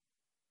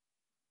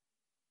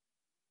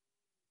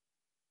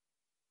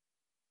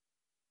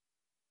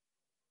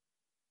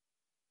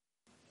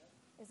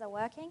devices are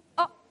working.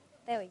 Oh,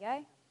 there we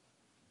go.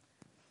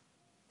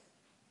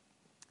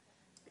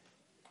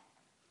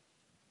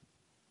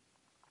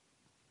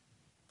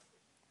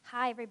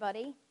 Hi,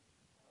 everybody.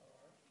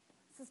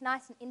 This is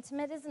nice and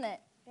intimate, isn't it?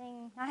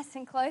 Being nice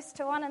and close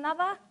to one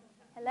another.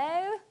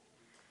 Hello.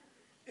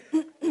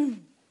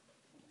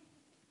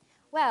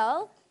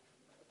 Well,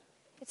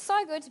 it's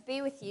so good to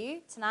be with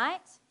you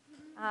tonight.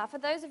 For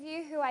those of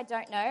you who I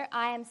don't know,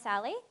 I am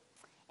Sally.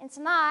 And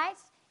tonight,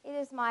 it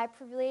is my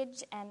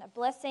privilege and a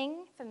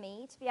blessing for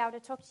me to be able to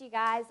talk to you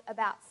guys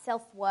about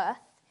self-worth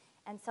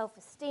and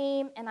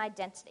self-esteem and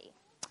identity.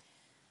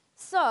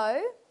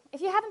 So,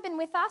 if you haven't been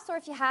with us, or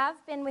if you have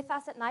been with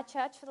us at Night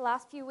Church for the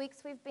last few weeks,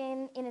 we've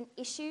been in an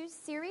issues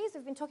series.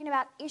 We've been talking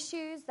about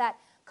issues that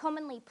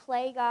commonly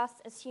plague us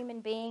as human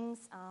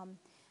beings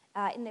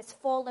in this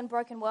fallen,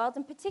 broken world,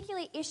 and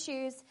particularly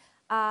issues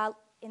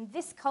in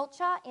this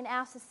culture, in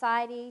our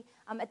society,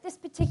 at this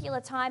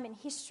particular time in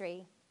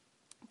history,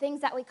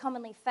 things that we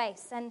commonly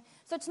face. And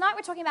so tonight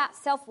we're talking about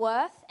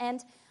self-worth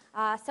and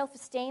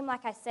self-esteem,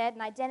 like I said,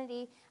 and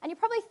identity. And you're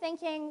probably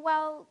thinking,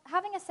 well,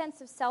 having a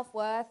sense of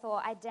self-worth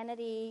or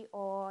identity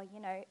or,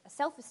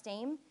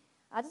 self-esteem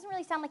doesn't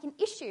really sound like an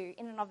issue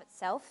in and of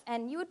itself.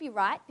 And you would be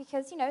right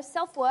because,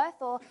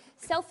 self-worth or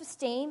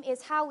self-esteem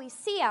is how we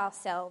see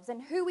ourselves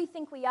and who we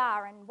think we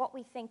are and what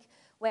we think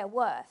we're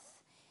worth.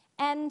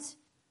 And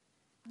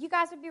you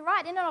guys would be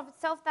right. In and of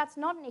itself, that's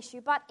not an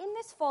issue. But in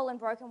this fallen,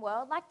 broken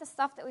world, like the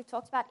stuff that we've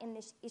talked about in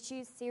this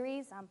issues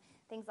series,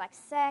 things like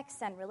sex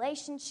and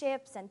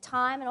relationships and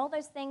time and all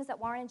those things that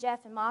Warren and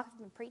Jeff and Mark have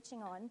been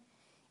preaching on,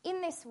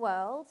 in this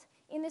world,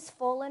 in this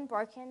fallen,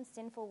 broken,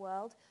 sinful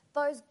world,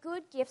 those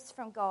good gifts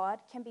from God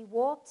can be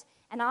warped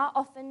and are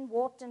often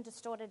warped and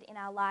distorted in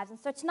our lives. And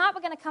so tonight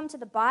we're going to come to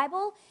the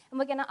Bible and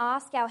we're going to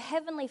ask our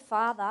Heavenly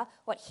Father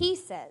what He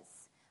says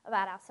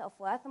about our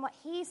self-worth and what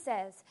He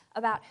says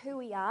about who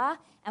we are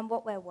and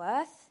what we're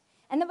worth.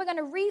 And then we're going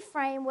to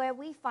reframe where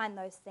we find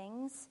those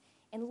things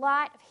in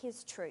light of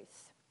His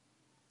truth.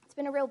 It's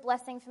been a real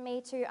blessing for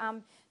me to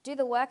do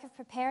the work of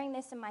preparing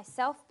this in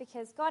myself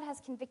because God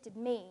has convicted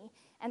me.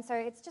 And so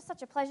it's just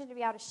such a pleasure to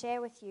be able to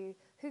share with you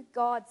who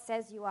God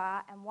says you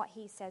are and what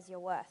He says you're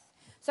worth.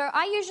 So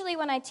I usually,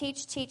 when I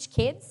teach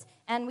kids,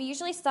 and we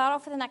usually start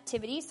off with an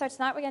activity. So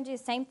tonight we're going to do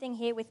the same thing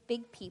here with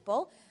big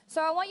people.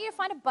 So I want you to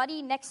find a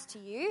buddy next to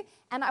you,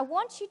 and I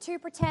want you to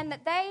pretend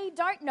that they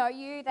don't know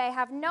you, they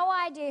have no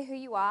idea who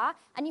you are,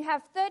 and you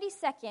have 30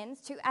 seconds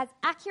to, as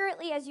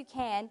accurately as you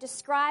can,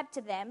 describe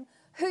to them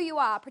who you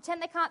are.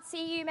 Pretend they can't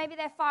see you, maybe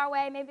they're far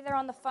away, maybe they're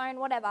on the phone,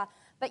 whatever.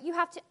 But you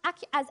have to,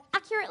 as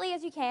accurately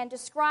as you can,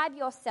 describe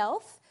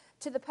yourself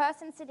to the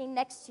person sitting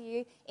next to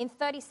you in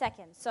 30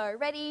 seconds. So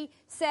ready,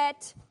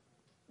 set,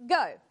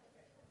 go.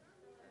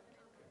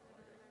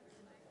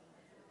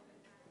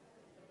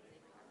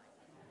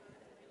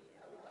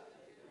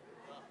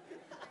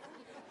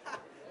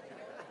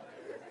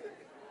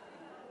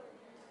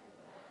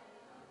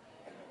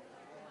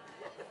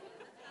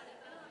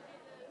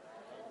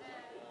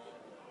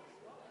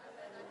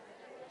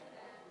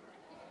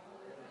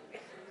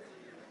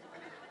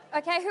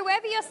 Okay,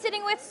 whoever you're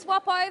sitting with,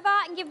 swap over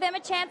and give them a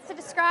chance to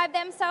describe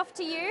themselves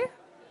to you.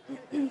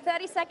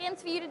 30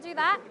 seconds for you to do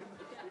that.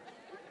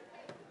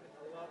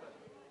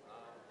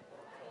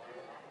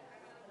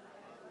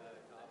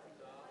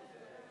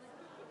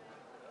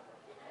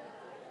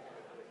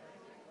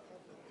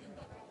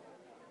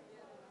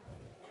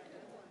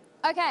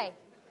 Okay,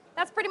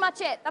 that's pretty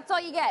much it. That's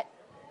all you get.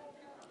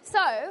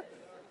 So,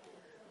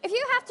 if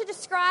you have to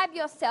describe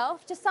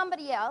yourself to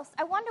somebody else,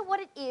 I wonder what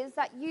it is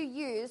that you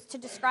use to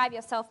describe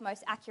yourself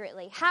most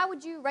accurately. How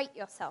would you rate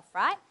yourself,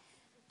 right?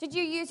 Did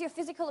you use your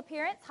physical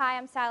appearance? Hi,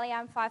 I'm Sally,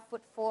 I'm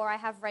 5'4", I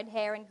have red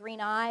hair and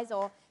green eyes.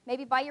 Or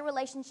maybe by your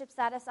relationship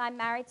status, I'm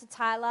married to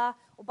Tyler.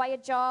 Or by your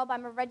job,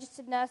 I'm a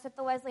registered nurse at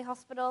the Wesley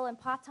Hospital, and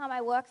part-time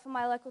I work for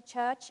my local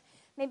church.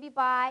 Maybe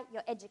by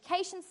your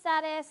education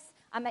status,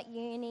 I'm at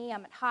uni,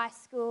 I'm at high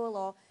school,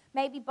 or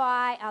maybe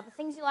by the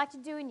things you like to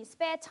do in your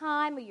spare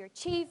time or your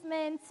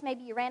achievements.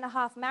 Maybe you ran a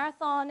half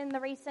marathon in the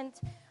recent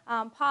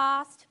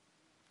past.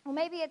 Or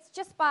maybe it's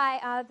just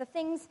by the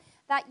things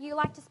that you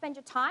like to spend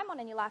your time on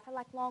in your life. I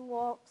like long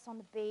walks on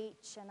the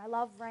beach, and I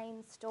love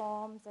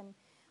rainstorms. And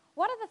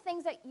what are the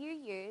things that you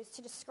use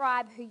to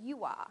describe who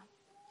you are?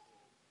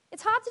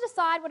 It's hard to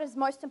decide what is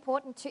most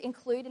important to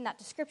include in that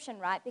description,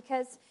 right?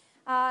 Because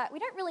we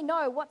don't really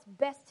know what's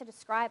best to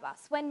describe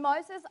us. When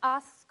Moses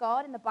asks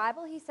God in the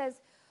Bible, he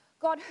says,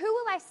 God, who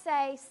will I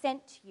say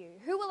sent you?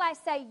 Who will I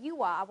say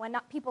you are when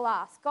people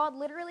ask? God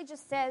literally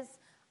just says,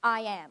 I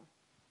am.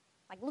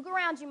 Like, look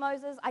around you,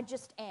 Moses, I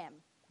just am.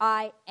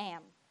 I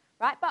am.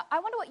 Right? But I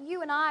wonder what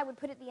you and I would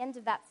put at the end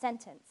of that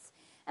sentence.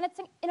 And it's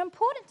an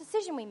important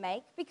decision we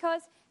make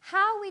because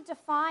how we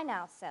define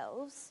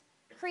ourselves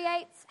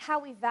creates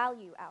how we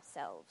value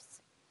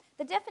ourselves.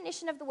 The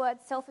definition of the word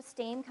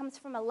self-esteem comes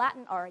from a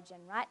Latin origin,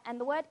 right? And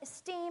the word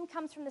esteem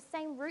comes from the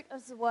same root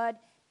as the word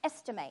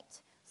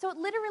estimate. So it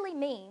literally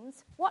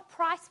means, what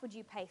price would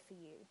you pay for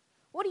you?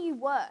 What are you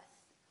worth?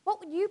 What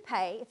would you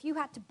pay if you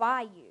had to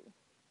buy you?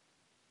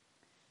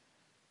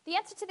 The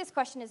answer to this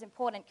question is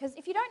important because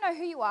if you don't know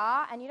who you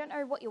are and you don't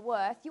know what you're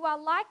worth, you are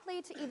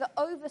likely to either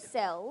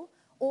oversell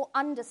or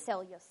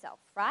undersell yourself,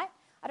 right?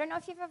 I don't know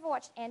if you've ever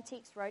watched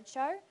Antiques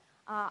Roadshow.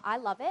 I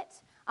love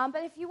it.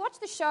 But if you watch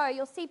the show,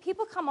 you'll see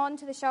people come on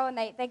to the show and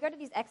they go to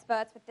these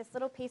experts with this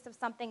little piece of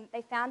something that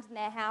they found in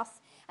their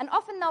house. And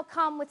often they'll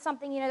come with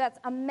something, that's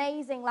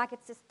amazing, like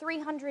it's this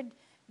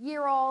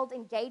 300-year-old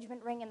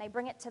engagement ring, and they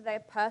bring it to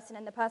the person,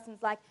 and the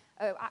person's like,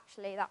 oh,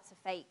 actually, that's a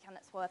fake, and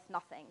it's worth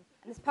nothing.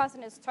 And this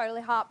person is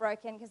totally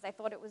heartbroken because they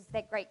thought it was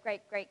their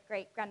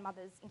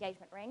great-great-great-great-grandmother's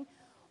engagement ring.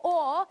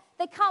 Or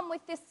they come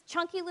with this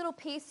chunky little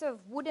piece of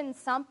wooden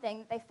something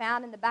that they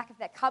found in the back of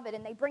their cupboard,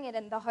 and they bring it,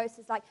 and the host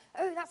is like,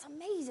 oh, that's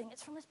amazing.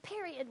 It's from this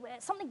period where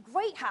something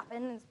great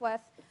happened, and it's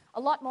worth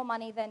a lot more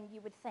money than you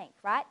would think,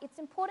 right? It's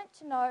important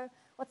to know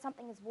what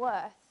something is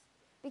worth,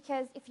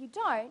 because if you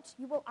don't,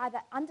 you will either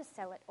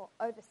undersell it or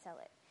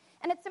oversell it.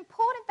 And it's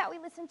important that we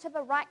listen to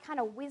the right kind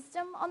of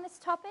wisdom on this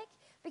topic,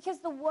 because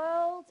the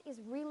world is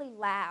really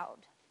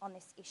loud on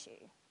this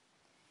issue.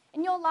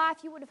 In your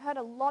life, you would have heard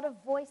a lot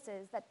of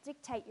voices that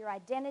dictate your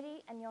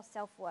identity and your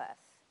self-worth.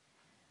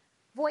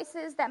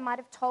 Voices that might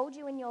have told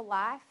you in your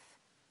life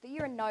that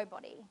you're a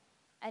nobody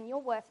and you're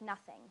worth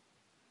nothing.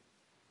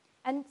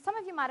 And some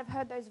of you might have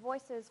heard those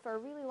voices for a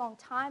really long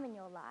time in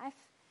your life,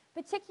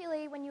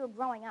 particularly when you were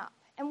growing up.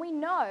 And we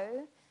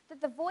know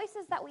that the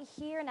voices that we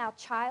hear in our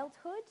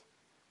childhood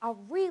are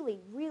really,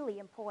 really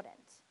important.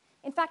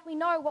 In fact, we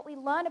know what we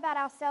learn about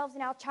ourselves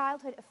in our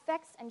childhood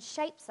affects and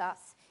shapes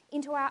us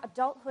into our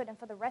adulthood and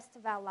for the rest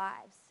of our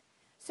lives.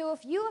 So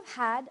if you have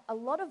had a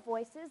lot of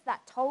voices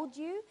that told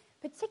you,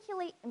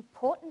 particularly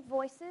important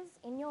voices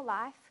in your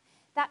life,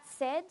 that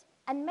said,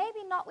 and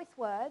maybe not with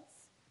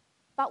words,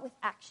 but with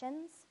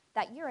actions,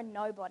 that you're a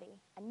nobody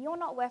and you're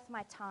not worth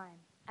my time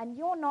and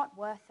you're not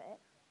worth it,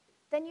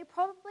 then you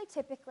probably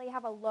typically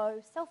have a low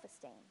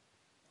self-esteem.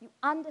 You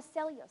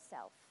undersell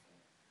yourself.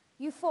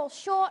 You fall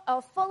short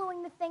of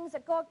following the things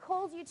that God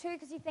calls you to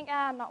because you think,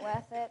 I'm not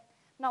worth it.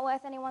 Not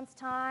worth anyone's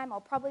time. I'll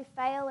probably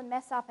fail and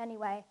mess up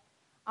anyway.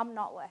 I'm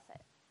not worth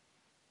it.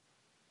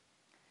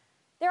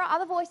 There are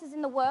other voices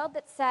in the world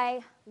that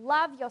say,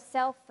 love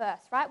yourself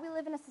first, right? We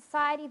live in a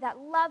society that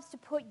loves to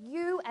put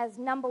you as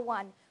number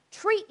one.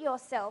 Treat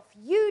yourself.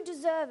 You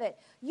deserve it.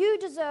 You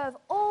deserve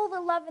all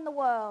the love in the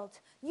world.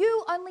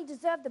 You only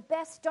deserve the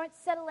best. Don't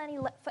settle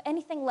for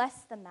anything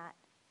less than that.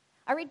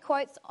 I read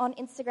quotes on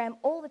Instagram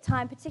all the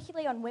time,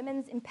 particularly on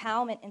women's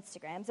empowerment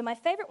Instagrams, and my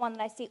favorite one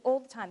that I see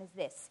all the time is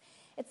this.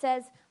 It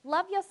says,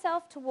 love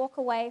yourself to walk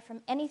away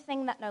from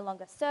anything that no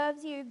longer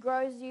serves you,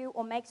 grows you,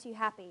 or makes you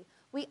happy.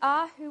 We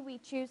are who we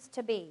choose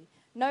to be.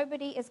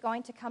 Nobody is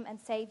going to come and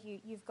save you.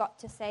 You've got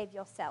to save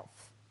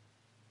yourself.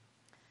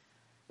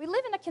 We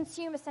live in a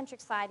consumer-centric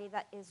society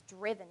that is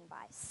driven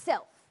by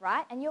self,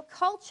 right? And your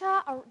culture,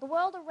 the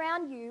world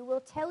around you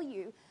will tell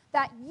you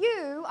that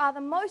you are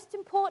the most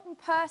important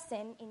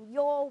person in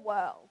your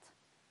world,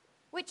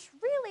 which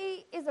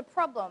really is a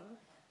problem,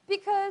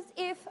 because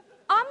if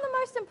I'm the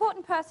most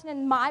important person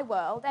in my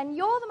world and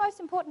you're the most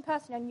important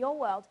person in your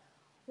world,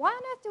 why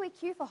on earth do we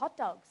queue for hot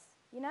dogs?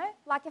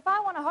 Like if I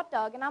want a hot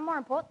dog and I'm more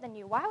important than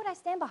you, why would I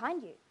stand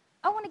behind you?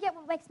 I want to get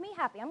what makes me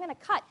happy. I'm going to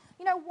cut.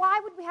 Why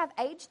would we have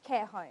aged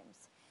care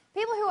homes?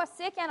 People who are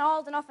sick and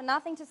old and offer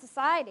nothing to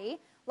society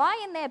lie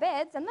in their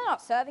beds and they're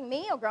not serving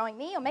me or growing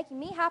me or making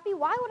me happy.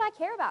 Why would I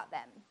care about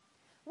them?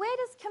 Where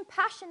does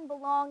compassion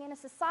belong in a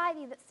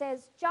society that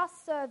says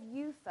just serve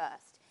you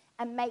first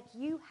and make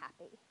you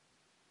happy?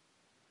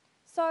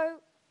 So,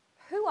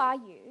 who are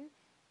you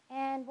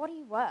and what are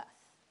you worth?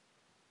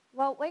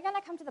 Well, we're going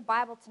to come to the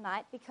Bible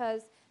tonight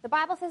because the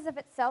Bible says of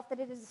itself that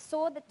it is a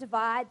sword that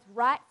divides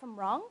right from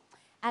wrong,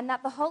 and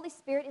that the Holy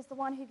Spirit is the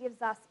one who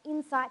gives us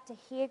insight to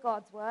hear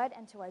God's word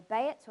and to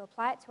obey it, to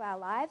apply it to our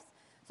lives.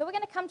 So we're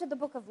going to come to the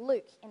book of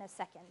Luke in a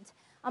second.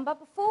 But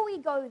before we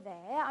go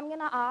there, I'm going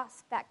to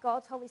ask that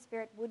God's Holy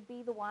Spirit would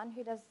be the one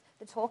who does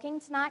the talking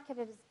tonight,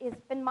 because it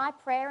has been my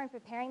prayer in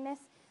preparing this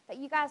that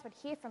you guys would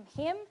hear from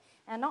him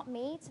and not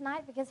me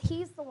tonight, because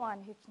he's the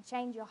one who can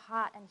change your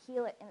heart and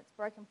heal it in its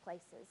broken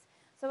places.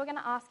 So we're going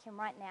to ask him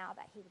right now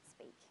that he would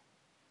speak.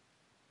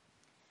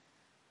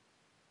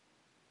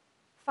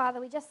 Father,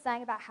 we just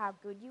sang about how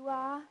good you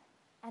are,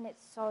 and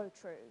it's so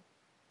true.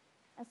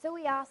 And so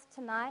we ask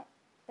tonight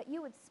that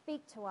you would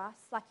speak to us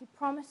like you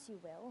promise you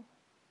will,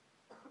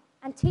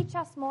 and teach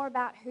us more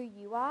about who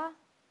you are,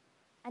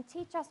 and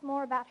teach us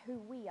more about who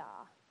we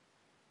are.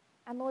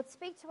 And Lord,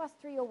 speak to us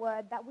through your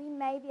word that we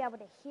may be able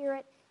to hear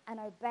it and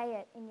obey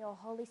it in your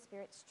Holy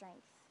Spirit's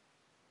strength.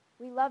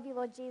 We love you,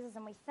 Lord Jesus,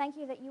 and we thank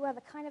you that you are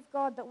the kind of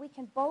God that we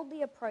can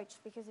boldly approach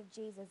because of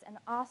Jesus and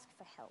ask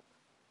for help.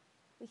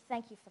 We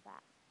thank you for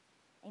that.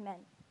 Amen.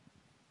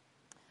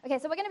 Okay,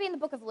 so we're going to be in the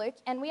book of Luke,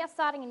 and we are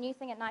starting a new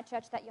thing at Night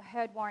Church that you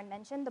heard Warren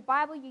mention. The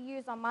Bible you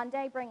use on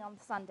Monday, bring on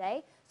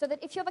Sunday, so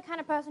that if you're the kind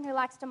of person who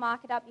likes to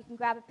mark it up, you can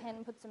grab a pen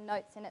and put some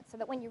notes in it, so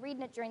that when you're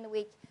reading it during the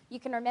week, you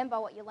can remember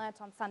what you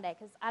learnt on Sunday,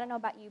 because I don't know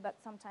about you, but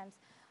sometimes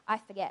I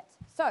forget.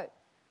 So,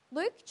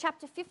 Luke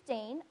chapter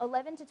 15,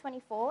 11 to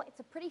 24, it's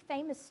a pretty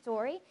famous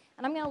story,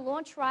 and I'm going to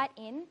launch right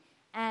in,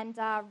 and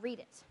read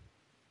it.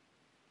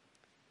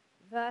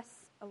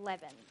 Verse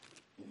 11.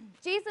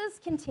 Jesus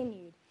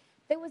continued,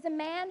 "There was a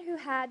man who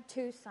had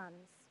 2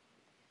 sons.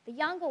 The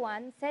younger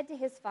one said to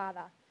his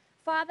father,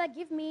 'Father,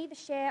 give me the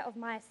share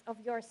of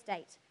your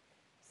estate.'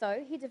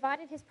 So he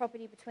divided his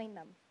property between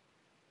them.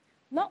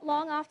 Not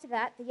long after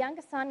that, the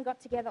younger son got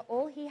together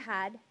all he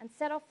had and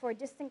set off for a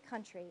distant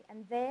country,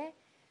 and there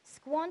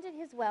squandered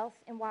his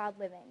wealth in wild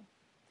living.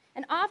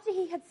 And after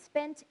he had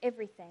spent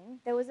everything,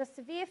 there was a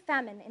severe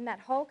famine in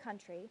that whole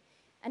country,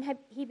 and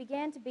he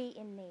began to be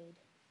in need.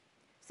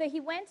 So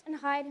he went and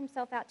hired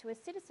himself out to a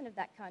citizen of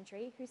that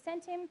country, who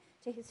sent him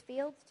to his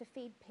fields to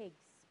feed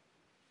pigs.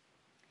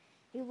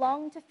 He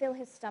longed to fill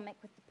his stomach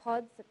with the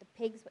pods that the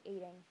pigs were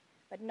eating,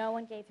 but no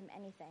one gave him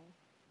anything.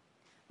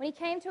 When he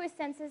came to his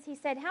senses, he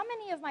said, 'How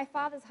many of my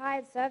father's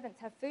hired servants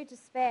have food to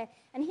spare,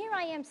 and here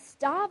I am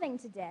starving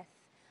to death?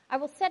 I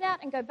will set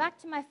out and go back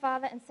to my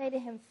father and say to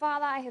him,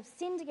 Father, I have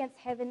sinned against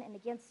heaven and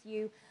against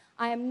you.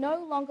 I am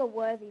no longer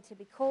worthy to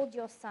be called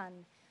your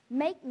son.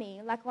 Make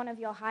me like one of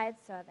your hired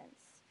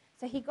servants.'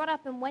 So he got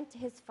up and went to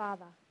his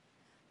father.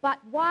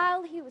 But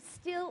while he was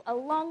still a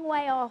long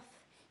way off,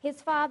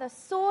 his father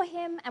saw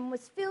him and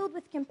was filled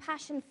with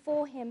compassion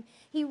for him.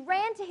 He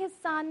ran to his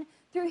son,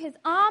 threw his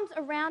arms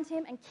around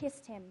him, and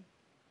kissed him.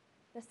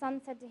 The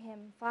son said to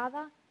him,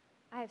 'Father,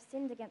 I have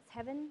sinned against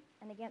heaven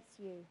and against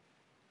you.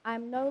 I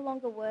am no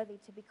longer worthy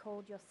to be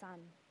called your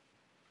son.'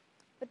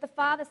 But the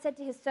father said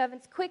to his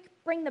servants,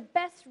 'Quick, bring the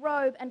best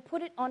robe and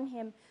put it on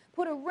him.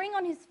 Put a ring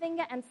on his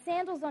finger and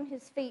sandals on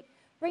his feet.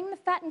 Bring the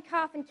fattened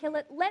calf and kill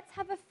it. Let's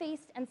have a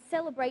feast and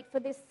celebrate, for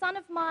this son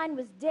of mine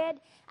was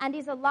dead and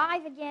is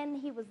alive again.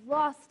 He was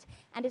lost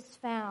and is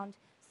found.'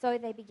 So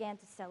they began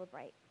to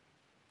celebrate."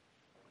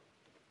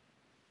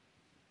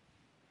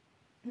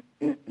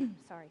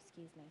 Sorry,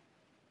 excuse me.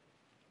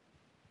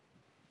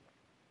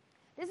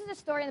 This is a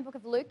story in the book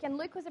of Luke, and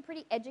Luke was a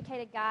pretty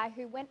educated guy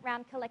who went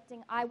around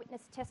collecting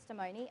eyewitness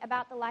testimony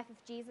about the life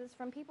of Jesus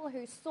from people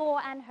who saw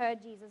and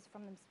heard Jesus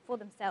for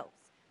themselves.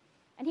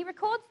 And he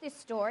records this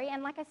story,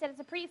 and like I said, it's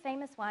a pretty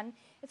famous one.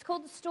 It's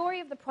called the story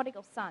of the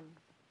prodigal son.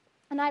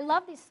 And I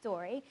love this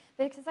story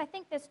because I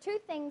think there's 2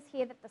 things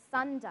here that the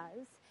son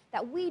does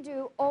that we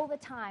do all the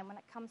time when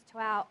it comes to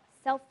our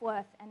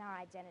self-worth and our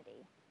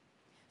identity.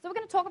 So we're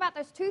going to talk about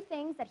those 2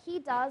 things that he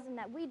does and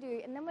that we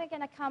do, and then we're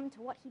going to come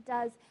to what he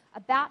does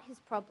about his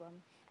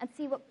problem and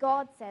see what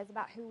God says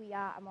about who we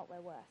are and what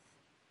we're worth.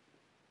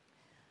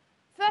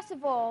 First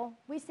of all,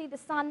 we see the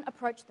son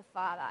approach the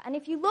father. And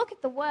if you look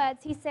at the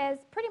words, he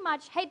says pretty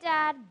much, "Hey,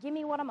 Dad, give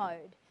me what I'm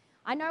owed.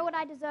 I know what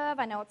I deserve.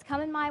 I know it's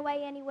coming my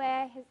way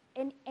anyway.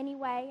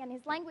 And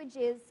his language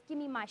is, give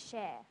me my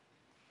share.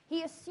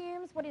 He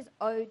assumes what is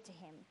owed to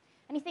him.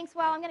 And he thinks,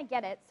 well, I'm going to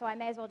get it, so I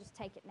may as well just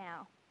take it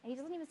now. And he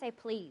doesn't even say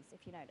please,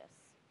 if you notice.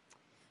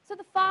 So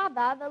the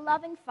father, the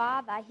loving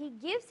father, he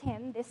gives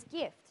him this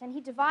gift, and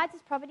he divides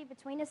his property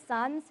between his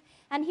sons,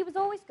 and he was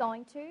always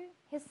going to.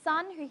 His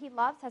son, who he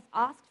loves, has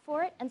asked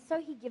for it, and so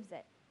he gives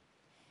it.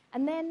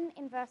 And then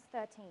in verse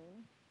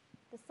 13,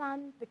 the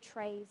son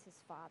betrays his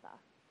father.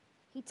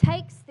 He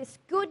takes this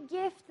good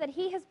gift that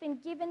he has been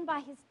given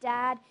by his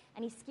dad,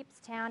 and he skips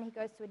town. He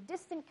goes to a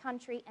distant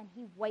country, and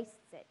he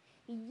wastes it.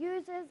 He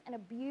uses and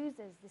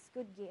abuses this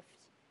good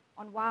gift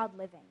on wild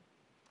living.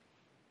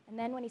 And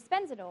then when he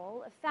spends it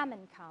all, a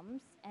famine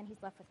comes, and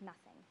he's left with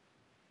nothing.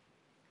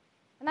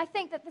 And I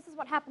think that this is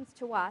what happens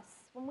to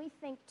us when we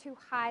think too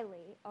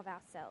highly of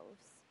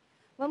ourselves.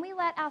 When we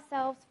let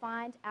ourselves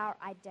find our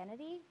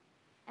identity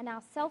and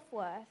our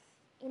self-worth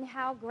in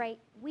how great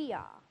we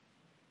are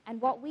and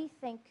what we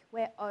think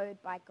we're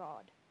owed by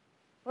God.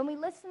 When we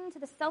listen to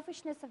the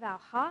selfishness of our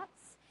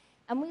hearts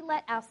and we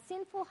let our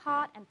sinful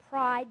heart and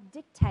pride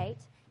dictate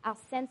our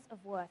sense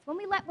of worth. When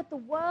we let what the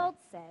world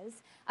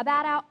says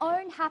about our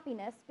own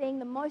happiness being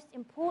the most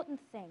important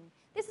thing.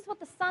 This is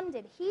what the son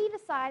did. He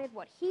decided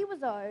what he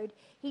was owed.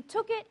 He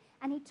took it,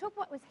 and he took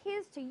what was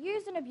his to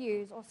use and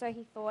abuse, or so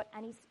he thought,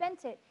 and he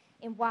spent it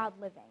in wild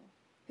living.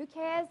 Who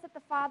cares that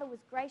the father was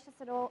gracious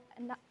at all,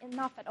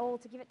 enough at all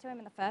to give it to him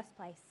in the first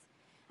place?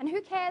 And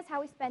who cares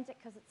how he spent it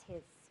because it's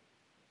his?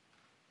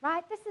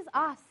 Right? This is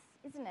us,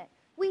 isn't it?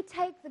 We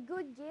take the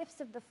good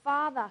gifts of the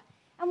Father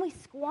and we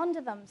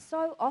squander them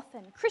so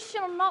often.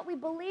 Christian or not, we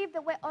believe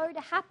that we're owed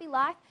a happy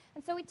life,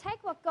 and so we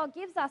take what God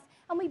gives us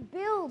and we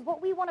build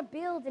what we want to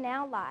build in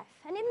our life.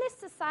 And in this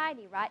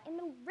society, right, in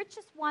the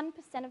richest 1%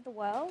 of the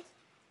world,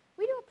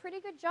 we do a pretty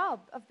good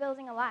job of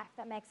building a life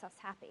that makes us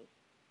happy.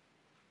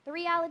 The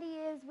reality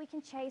is we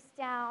can chase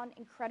down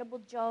incredible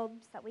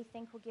jobs that we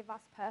think will give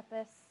us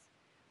purpose.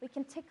 We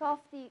can tick off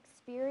the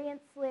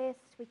experience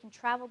list. We can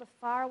travel to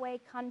faraway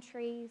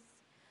countries.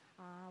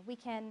 We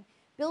can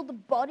build the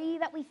body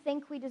that we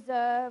think we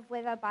deserve,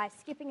 whether by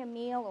skipping a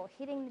meal or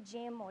hitting the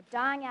gym or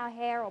dyeing our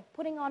hair or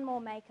putting on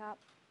more makeup.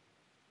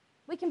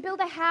 We can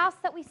build a house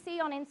that we see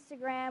on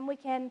Instagram. We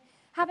can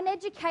have an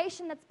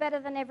education that's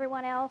better than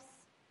everyone else.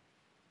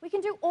 We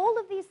can do all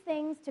of these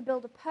things to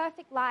build a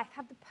perfect life,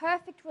 have the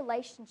perfect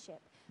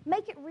relationship,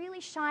 make it really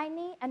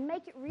shiny and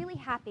make it really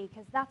happy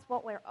because that's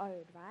what we're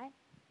owed, right?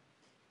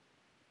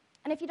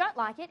 And if you don't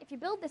like it, if you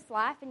build this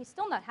life and you're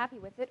still not happy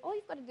with it, all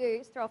you've got to do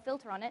is throw a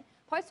filter on it,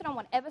 post it on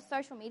whatever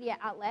social media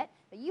outlet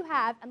that you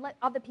have, and let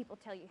other people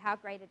tell you how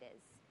great it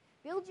is.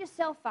 Build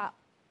yourself up.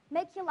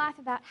 Make your life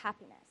about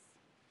happiness.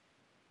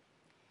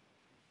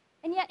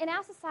 And yet, in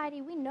our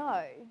society, we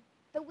know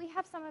that we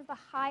have some of the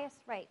highest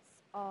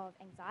rates of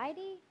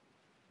anxiety,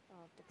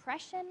 of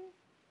depression,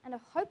 and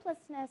of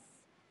hopelessness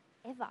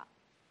ever.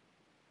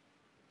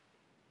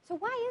 So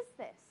why is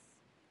this?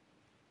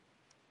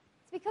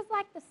 It's because,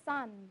 like the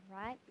sun,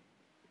 right,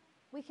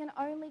 we can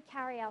only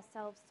carry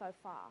ourselves so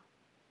far.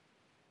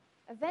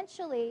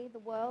 Eventually, the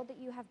world that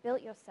you have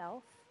built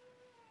yourself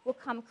will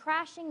come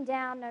crashing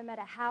down no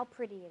matter how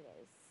pretty it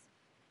is,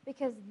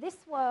 because this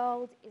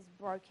world is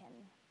broken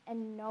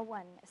and no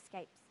one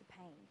escapes the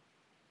pain.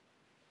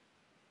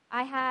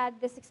 I had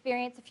this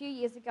experience a few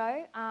years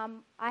ago.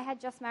 I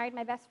had just married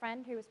my best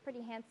friend, who was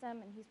pretty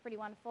handsome and he's pretty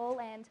wonderful,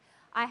 and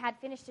I had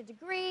finished a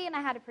degree and I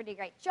had a pretty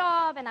great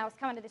job, and I was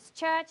coming to this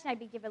church and I'd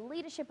be given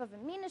leadership of a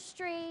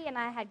ministry, and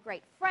I had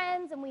great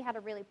friends, and we had a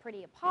really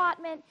pretty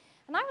apartment,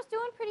 and I was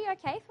doing pretty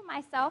okay for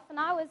myself, and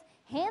I was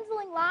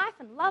handling life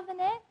and loving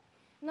it.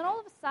 And then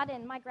all of a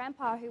sudden, my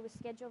grandpa, who was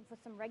scheduled for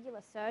some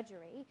regular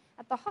surgery,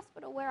 at the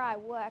hospital where I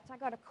worked, I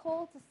got a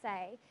call to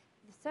say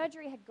the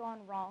surgery had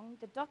gone wrong,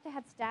 the doctor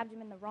had stabbed him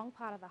in the wrong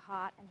part of the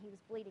heart, and he was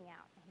bleeding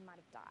out, and he might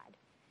have died.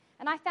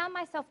 And I found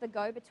myself the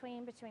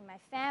go-between between my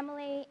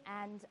family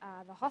and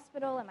the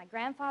hospital and my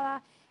grandfather,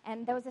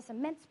 and there was this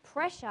immense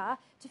pressure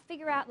to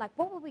figure out, like,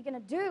 what were we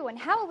going to do, and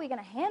how are we going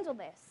to handle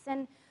this?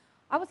 And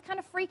I was kind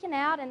of freaking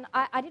out, and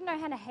I didn't know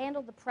how to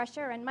handle the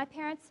pressure, and my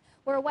parents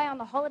were away on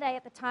the holiday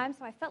at the time,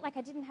 so I felt like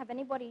I didn't have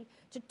anybody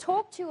to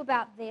talk to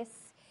about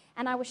this,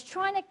 and I was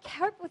trying to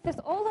cope with this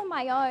all on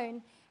my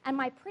own, and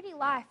my pretty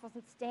life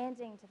wasn't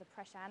standing to the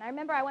pressure. And I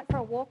remember I went for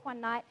a walk one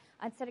night.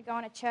 Instead of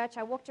going to church,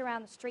 I walked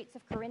around the streets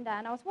of Corinda,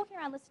 and I was walking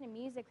around listening to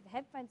music with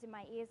headphones in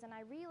my ears, and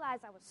I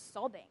realized I was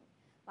sobbing,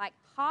 like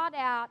hard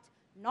out,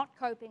 not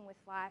coping with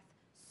life,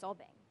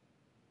 sobbing.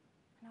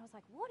 And I was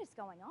like, what is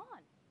going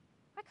on?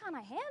 Why can't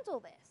I handle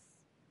this?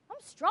 I'm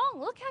strong.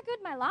 Look how good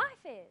my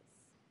life is.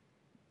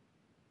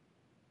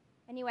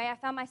 Anyway, I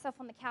found myself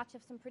on the couch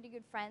of some pretty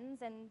good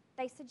friends, and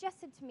they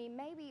suggested to me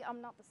maybe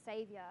I'm not the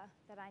savior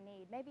that I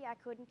need. Maybe I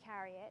couldn't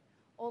carry it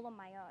all on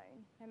my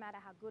own, no matter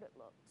how good it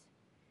looked.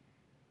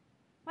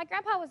 My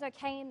grandpa was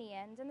okay in the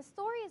end, and the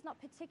story is not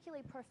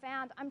particularly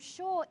profound. I'm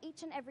sure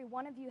each and every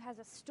one of you has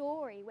a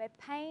story where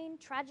pain,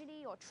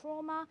 tragedy, or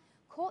trauma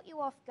caught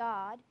you off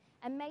guard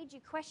and made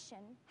you question,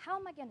 how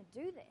am I going to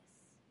do this?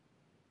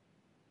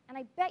 And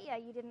I bet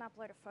you didn't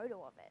upload a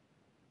photo of it.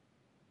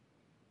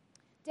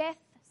 Death,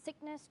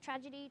 sickness,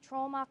 tragedy,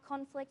 trauma,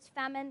 conflict,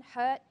 famine,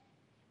 hurt.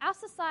 Our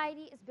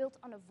society is built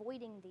on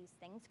avoiding these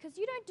things because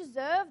you don't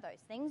deserve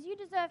those things. You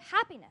deserve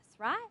happiness,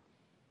 right?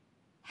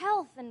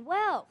 Health and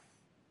wealth.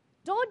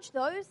 Dodge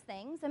those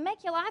things and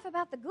make your life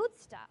about the good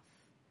stuff.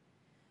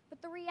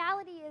 But the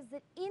reality is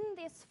that in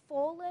this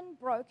fallen,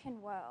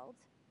 broken world,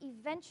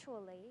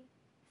 eventually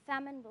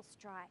famine will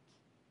strike.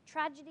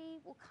 Tragedy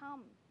will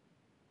come.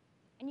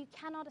 And you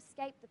cannot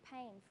escape the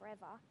pain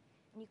forever,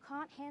 and you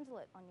can't handle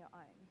it on your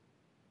own.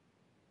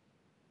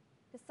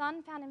 The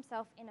son found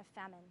himself in a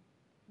famine,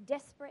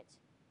 desperate,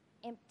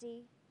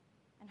 empty,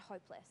 and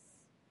hopeless.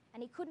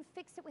 And he couldn't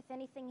fix it with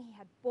anything he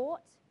had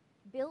bought,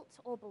 built,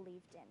 or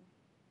believed in.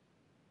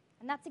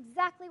 And that's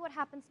exactly what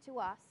happens to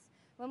us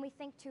when we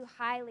think too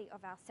highly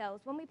of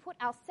ourselves, when we put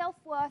our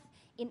self-worth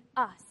in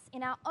us,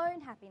 in our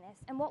own happiness,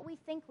 and what we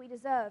think we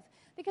deserve.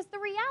 Because the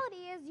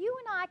reality is you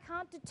and I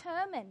can't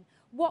determine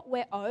what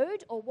we're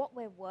owed or what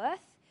we're worth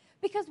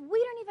because we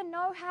don't even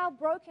know how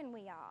broken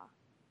we are.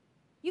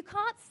 You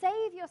can't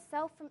save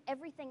yourself from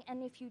everything,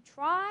 and if you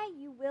try,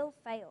 you will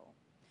fail.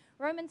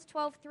 Romans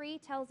 12:3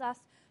 tells us,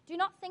 do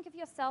not think of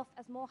yourself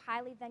as more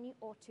highly than you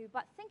ought to,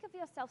 but think of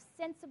yourself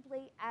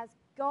sensibly as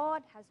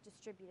God has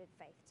distributed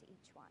faith to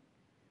each one.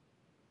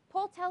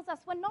 Paul tells us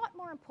we're not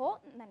more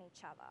important than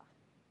each other.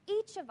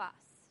 Each of us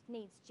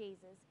needs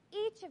Jesus.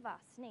 Each of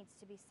us needs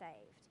to be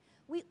saved.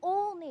 We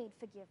all need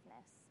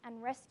forgiveness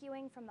and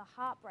rescuing from the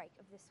heartbreak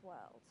of this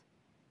world.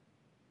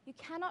 You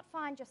cannot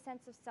find your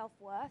sense of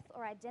self-worth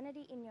or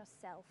identity in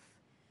yourself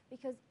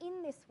because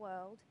in this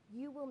world,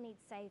 you will need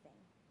saving.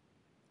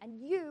 And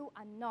you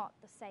are not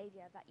the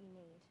savior that you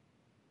need.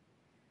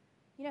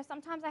 You know,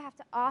 sometimes I have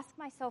to ask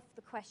myself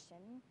the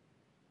question,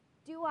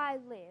 do I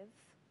live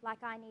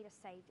like I need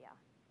a savior?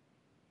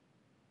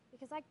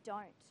 Because I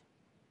don't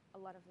a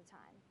lot of the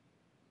time.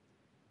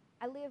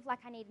 I live like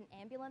I need an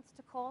ambulance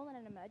to call in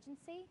an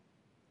emergency,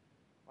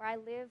 or I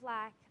live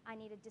like I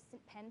need a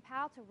distant pen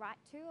pal to write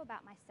to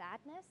about my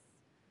sadness,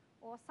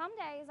 or some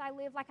days I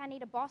live like I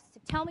need a boss to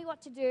tell me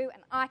what to do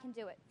and I can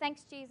do it.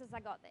 Thanks, Jesus, I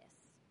got this.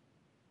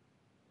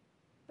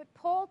 But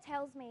Paul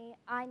tells me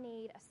I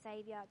need a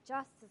savior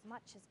just as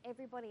much as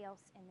everybody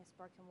else in this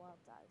broken world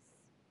does.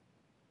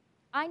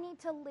 I need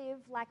to live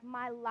like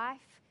my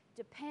life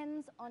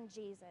depends on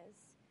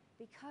Jesus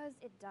because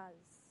it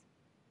does.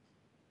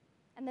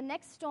 And the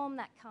next storm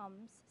that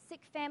comes,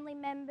 sick family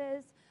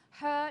members,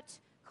 hurt,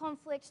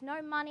 conflict,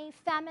 no money,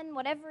 famine,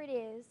 whatever it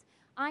is.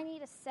 I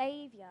need a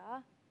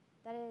Savior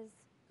that has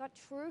got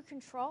true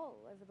control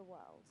over the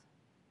world.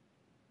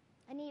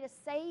 I need a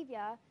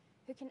Savior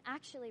who can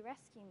actually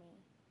rescue me.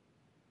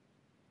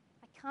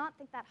 I can't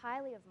think that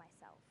highly of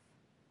myself.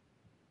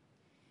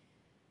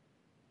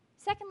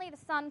 Secondly,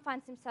 the son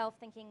finds himself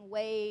thinking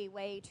way,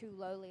 way too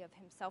lowly of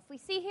himself. We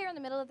see here in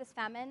the middle of this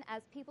famine,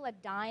 as people are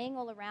dying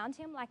all around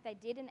him like they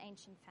did in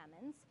ancient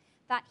famines,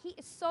 that he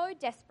is so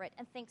desperate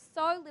and thinks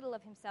so little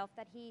of himself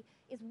that he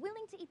is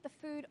willing to eat the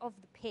food of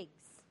the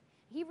pigs.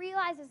 He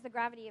realizes the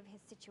gravity of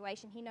his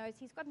situation. He knows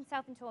he's got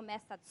himself into a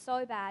mess that's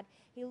so bad.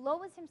 He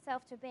lowers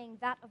himself to being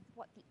that of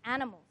what the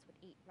animals would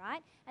eat,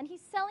 right? And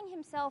he's selling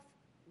himself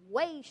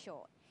way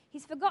short.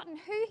 He's forgotten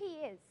who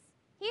he is.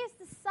 He is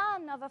the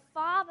son of a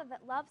father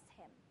that loves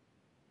him.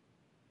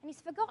 And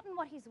he's forgotten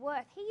what he's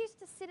worth. He used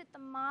to sit at the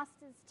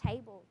master's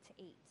table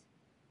to eat.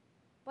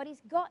 But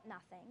he's got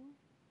nothing,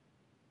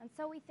 and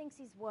so he thinks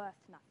he's worth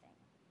nothing.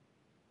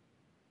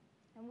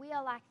 And we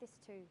are like this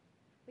too.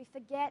 We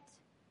forget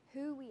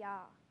who we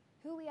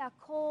are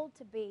called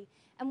to be,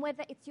 and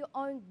whether it's your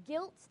own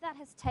guilt that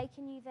has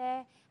taken you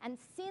there and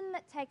sin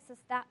that takes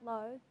us that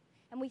low,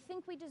 and we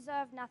think we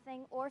deserve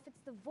nothing, or if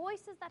it's the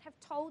voices that have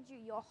told you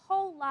your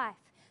whole life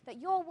that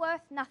you're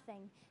worth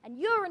nothing and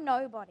you're a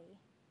nobody,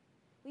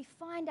 we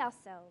find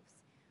ourselves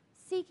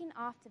seeking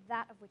after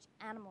that of which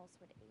animals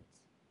would eat.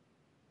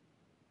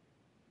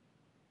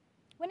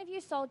 When have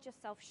you sold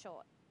yourself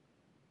short?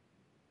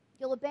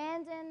 You'll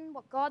abandon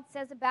what God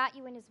says about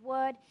you in His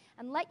Word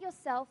and let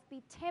yourself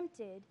be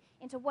tempted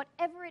into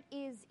whatever it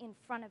is in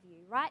front of you,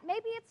 right?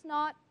 Maybe it's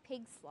not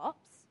pig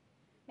slops.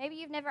 Maybe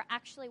you've never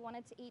actually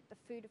wanted to eat the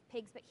food of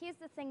pigs, but here's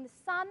the thing. The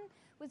son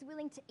was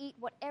willing to eat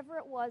whatever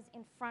it was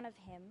in front of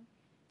him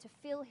to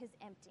fill his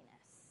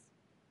emptiness.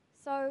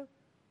 So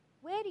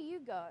where do you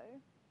go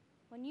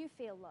when you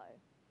feel low?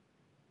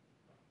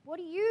 What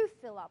do you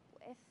fill up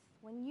with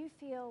when you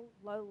feel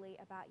lowly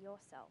about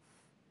yourself?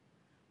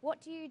 What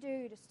do you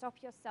do to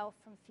stop yourself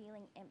from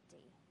feeling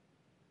empty?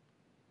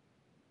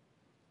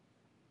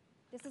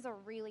 This is a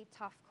really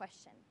tough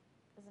question,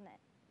 isn't it?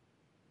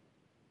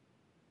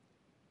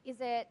 Is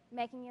it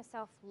making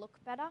yourself look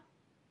better?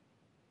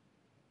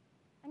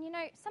 And you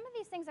know, some of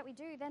these things that we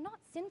do, they're not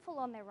sinful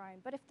on their own,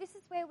 but if this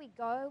is where we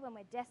go when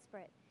we're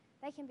desperate,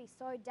 they can be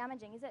so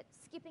damaging. Is it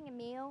skipping a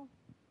meal,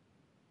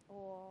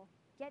 or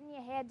getting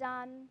your hair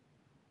done,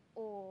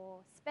 or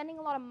spending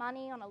a lot of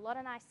money on a lot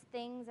of nice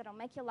things that'll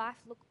make your life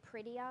look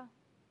prettier?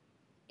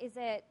 Is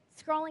it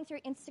scrolling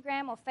through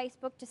Instagram or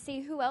Facebook to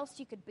see who else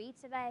you could be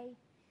today?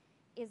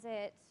 Is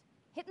it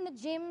hitting the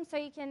gym so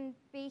you can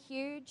be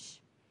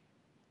huge?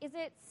 Is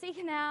it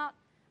seeking out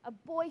a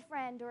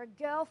boyfriend or a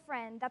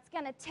girlfriend that's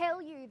going to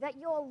tell you that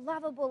you're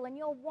lovable and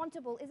you're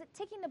wantable? Is it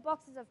ticking the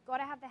boxes of got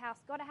to have the house,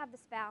 got to have the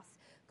spouse,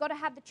 got to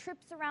have the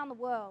trips around the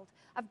world?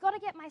 I've got to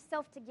get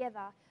myself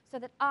together so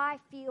that I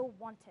feel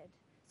wanted,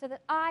 so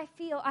that I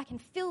feel I can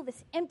fill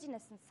this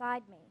emptiness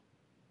inside me.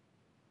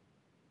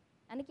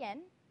 And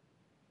again,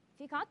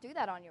 if you can't do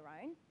that on your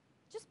own,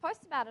 just post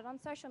about it on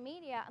social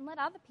media and let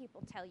other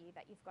people tell you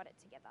that you've got it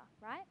together,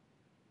 right?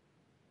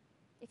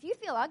 If you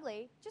feel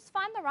ugly, just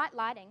find the right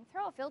lighting,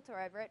 throw a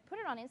filter over it, put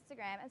it on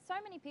Instagram, and so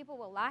many people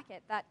will like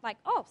it that, like,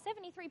 oh,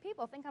 73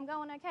 people think I'm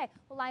going okay.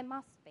 Well, I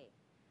must be.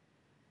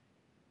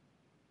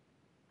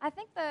 I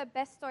think the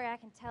best story I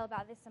can tell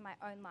about this in my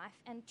own life,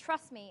 and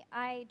trust me,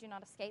 I do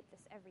not escape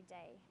this every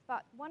day,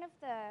 but one of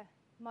the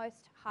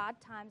most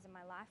hard times in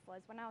my life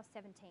was when I was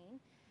 17.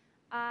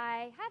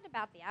 I had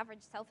about the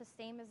average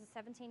self-esteem as a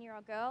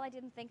 17-year-old girl. I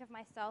didn't think of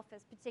myself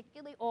as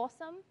particularly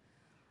awesome.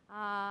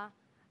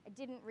 I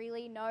didn't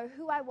really know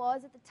who I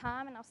was at the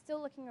time, and I was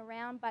still looking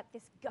around, but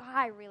this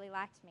guy really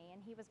liked me,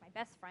 and he was my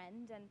best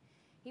friend, and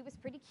he was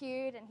pretty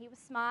cute, and he was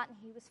smart, and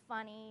he was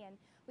funny, and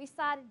we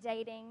started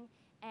dating,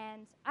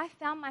 and I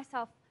found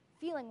myself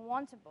feeling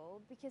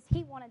wantable because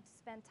he wanted to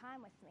spend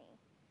time with me.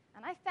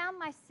 And I found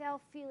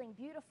myself feeling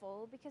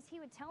beautiful because he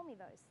would tell me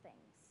those things.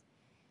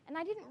 And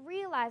I didn't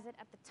realize it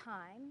at the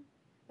time,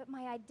 but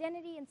my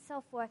identity and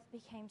self-worth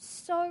became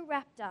so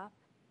wrapped up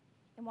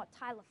in what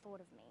Tyler thought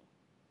of me.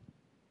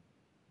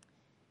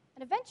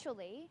 And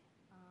eventually,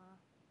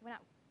 when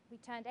we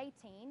turned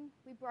 18,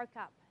 we broke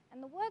up.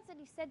 And the words that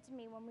he said to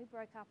me when we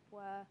broke up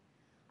were,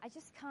 "I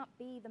just can't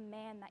be the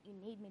man that you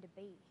need me to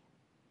be."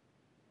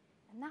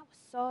 And that was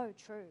so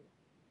true.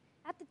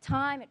 At the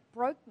time, it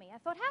broke me. I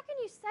thought, how can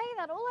you say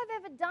that? All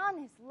I've ever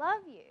done is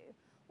love you.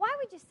 Why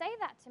would you say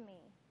that to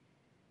me?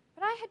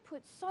 But I had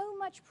put so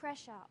much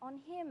pressure on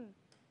him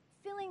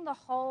filling the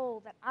hole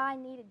that I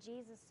needed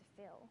Jesus to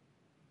fill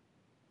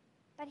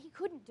that he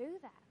couldn't do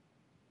that.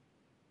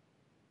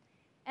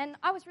 And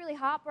I was really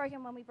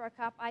heartbroken when we broke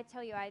up. I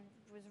tell you, I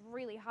was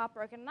really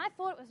heartbroken. And I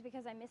thought it was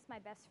because I missed my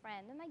best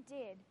friend, and I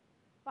did.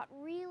 But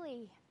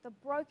really, the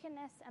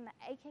brokenness and the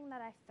aching that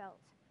I felt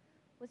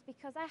was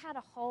because I had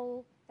a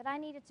hole that I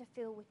needed to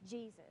fill with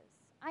Jesus.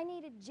 I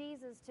needed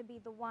Jesus to be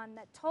the one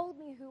that told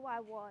me who I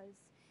was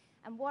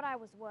and what I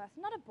was worth,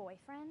 not a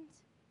boyfriend.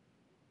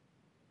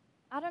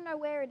 I don't know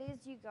where it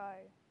is you go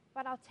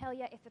But I'll tell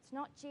you, if it's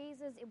not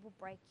Jesus, it will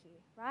break you,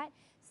 right?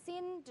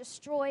 Sin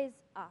destroys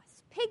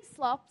us. Pig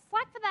slops,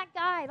 like for that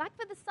guy, like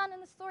for the son in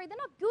the story, they're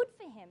not good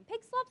for him.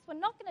 Pig slops were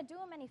not going to do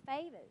him any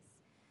favors.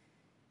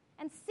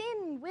 And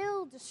sin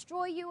will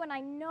destroy you, and I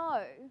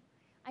know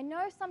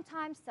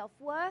sometimes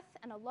self-worth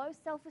and a low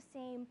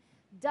self-esteem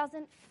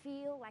doesn't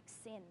feel like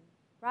sin,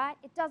 right?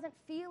 It doesn't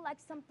feel like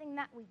something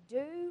that we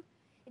do.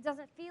 It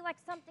doesn't feel like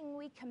something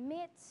we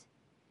commit.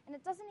 And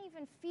it doesn't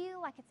even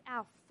feel like it's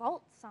our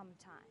fault sometimes.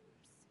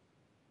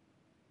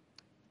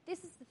 This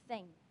is the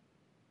thing.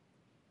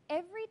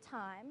 Every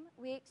time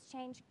we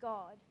exchange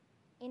God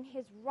in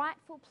his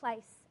rightful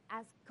place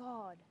as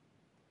God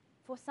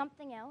for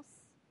something else,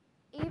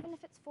 even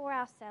if it's for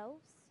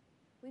ourselves,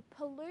 we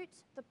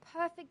pollute the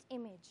perfect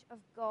image of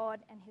God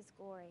and his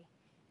glory.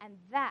 And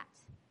that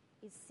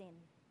is sin.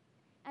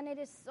 And it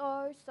is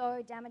so,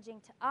 so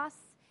damaging to us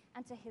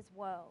and to his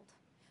world.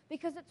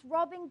 Because it's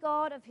robbing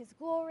God of his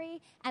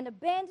glory and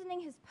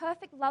abandoning his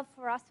perfect love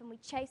for us when we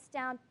chase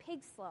down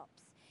pig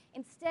slops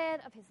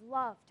instead of his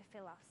love to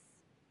fill us.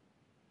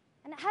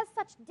 And it has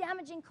such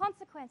damaging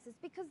consequences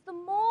because the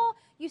more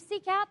you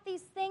seek out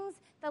these things,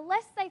 the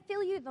less they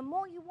fill you, the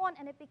more you want,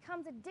 and it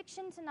becomes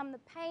addiction to numb the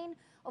pain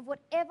of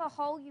whatever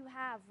hole you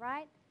have,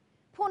 right?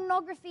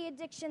 Pornography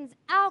addictions,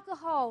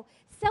 alcohol,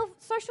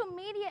 social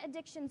media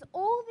addictions,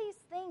 all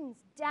these things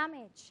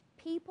damage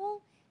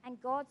people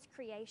and God's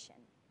creation.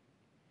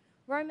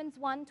 Romans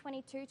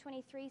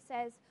 1:22-23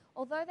 says,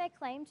 although they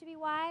claimed to be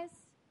wise,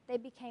 they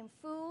became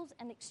fools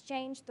and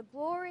exchanged the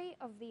glory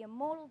of the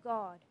immortal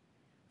God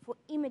for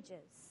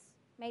images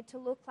made to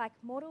look like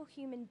mortal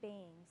human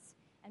beings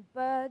and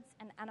birds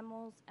and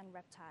animals and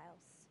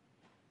reptiles.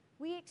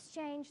 We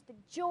exchange the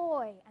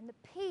joy and the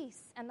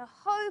peace and the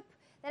hope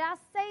that our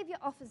Savior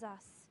offers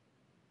us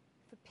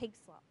for pig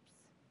slops.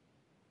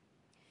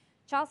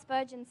 Charles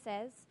Spurgeon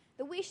says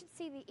that we should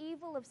see the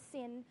evil of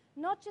sin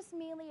not just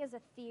merely as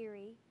a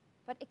theory,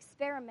 but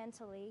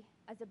experimentally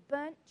as a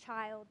burnt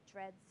child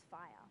dreads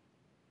fire.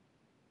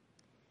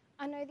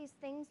 I know these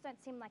things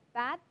don't seem like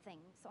bad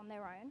things on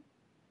their own,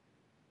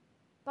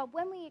 but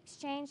when we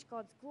exchange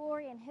God's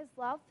glory and his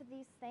love for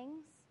these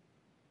things,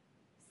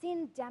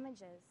 sin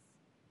damages.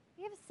 Have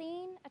you ever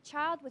seen a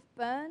child with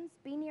burns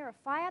be near a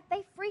fire?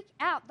 They freak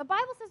out. The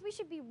Bible says we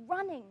should be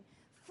running,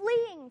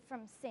 fleeing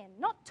from sin,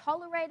 not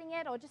tolerating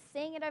it or just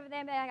seeing it over there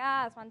and being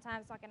like, it's one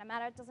time, it's not going to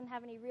matter. It doesn't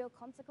have any real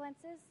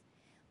consequences.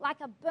 Like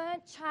a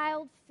burnt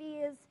child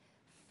fears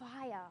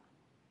fire.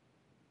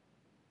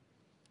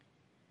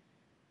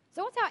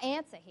 So what's our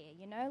answer here?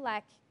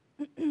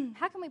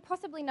 How can we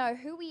possibly know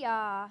who we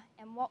are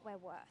and what we're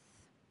worth?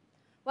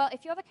 Well,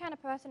 if you're the kind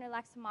of person who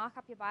likes to mark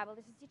up your Bible,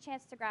 this is your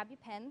chance to grab your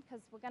pen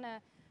because we're going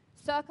to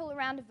circle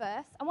around a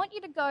verse. I want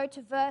you to go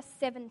to verse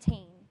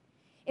 17.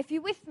 If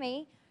you're with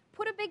me,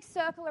 put a big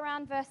circle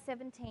around verse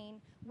 17,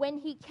 when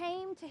he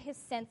came to his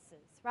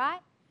senses, right?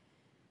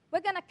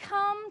 We're going to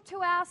come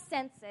to our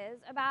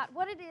senses about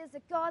what it is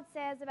that God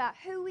says about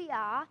who we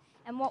are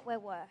and what we're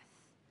worth.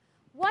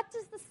 What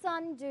does the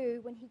son do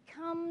when he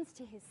comes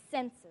to his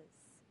senses?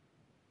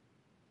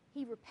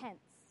 He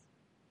repents.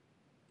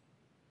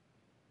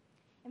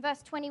 In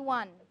verse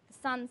 21, the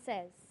son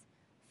says,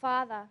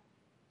 Father,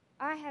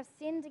 I have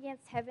sinned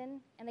against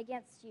heaven and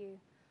against you.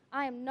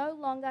 I am no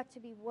longer to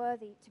be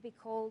worthy to be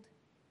called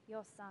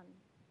your son.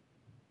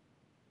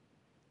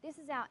 This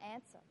is our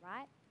answer,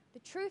 right? The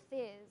truth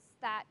is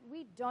that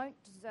we don't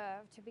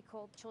deserve to be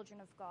called children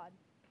of God.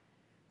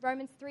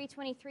 Romans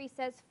 3:23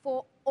 says,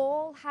 for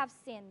all have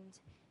sinned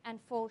and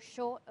fall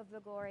short of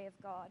the glory of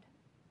God.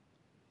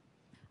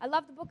 I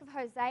love the book of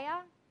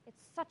Hosea.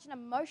 It's such an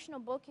emotional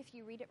book if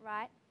you read it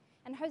right.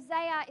 And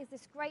Hosea is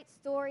this great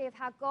story of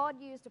how God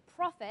used a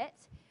prophet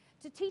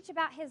to teach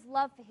about his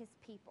love for his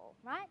people,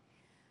 right?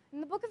 In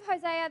the book of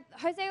Hosea,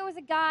 Hosea was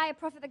a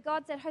prophet that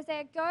God said,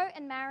 Hosea, go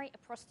and marry a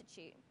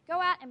prostitute.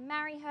 Go out and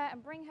marry her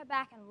and bring her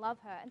back and love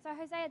her. And so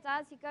Hosea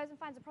does. He goes and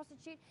finds a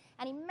prostitute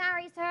and he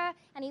marries her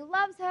and he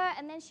loves her,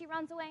 and then she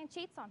runs away and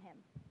cheats on him.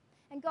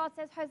 And God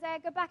says, Hosea,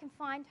 go back and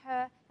find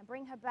her and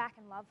bring her back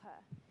and love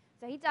her.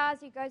 So he does.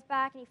 He goes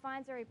back and he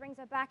finds her, he brings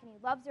her back and he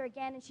loves her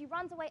again, and she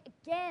runs away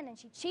again and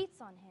she cheats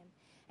on him.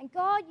 And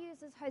God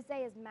uses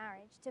Hosea's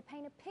marriage to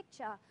paint a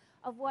picture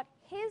of what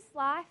his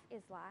life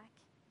is like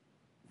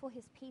for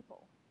his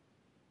people.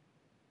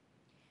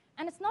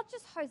 And it's not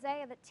just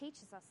Hosea that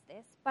teaches us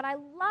this, but I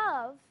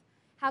love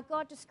how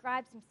God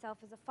describes himself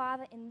as a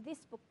father in this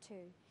book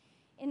too.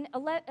 In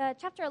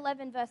chapter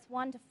 11, verse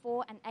 1 to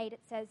 4 and 8, it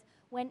says,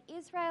 when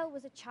Israel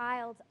was a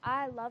child,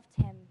 I loved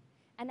him,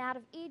 and out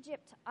of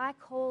Egypt I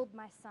called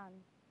my son.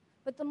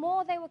 But the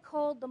more they were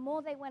called, the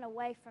more they went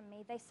away from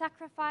me. They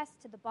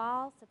sacrificed to the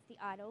Baals, that's the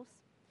idols,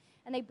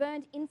 and they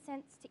burned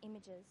incense to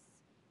images.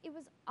 It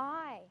was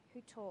I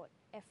who taught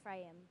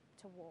Ephraim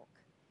to walk,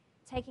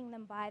 taking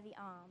them by the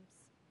arms.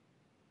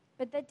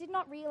 But they did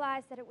not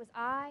realize that it was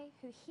I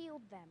who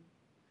healed them.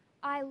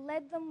 I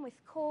led them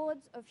with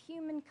cords of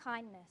human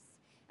kindness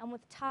and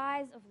with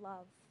ties of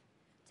love.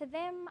 To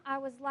them I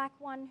was like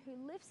one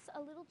who lifts a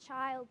little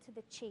child to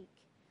the cheek,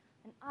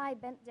 and I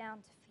bent down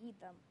to feed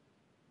them.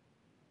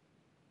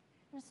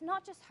 And it's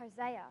not just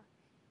Hosea.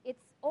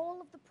 It's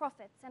all of the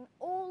prophets and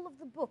all of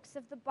the books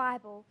of the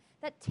Bible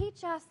that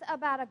teach us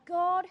about a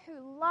God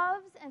who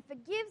loves and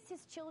forgives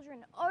his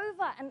children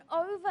over and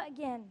over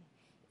again,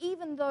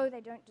 even though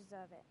they don't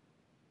deserve it.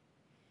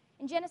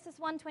 In Genesis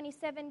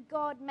 1:27,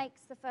 God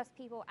makes the first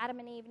people, Adam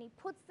and Eve, and he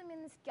puts them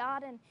in this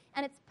garden,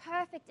 and it's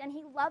perfect, and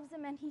he loves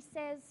them, and he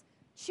says,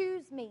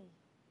 choose me.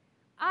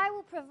 I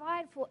will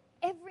provide for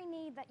every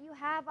need that you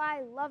have.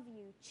 I love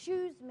you.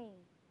 Choose me.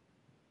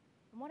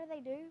 And what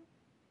do?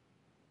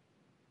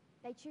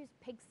 They choose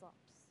pig slops.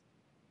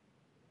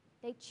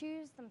 They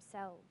choose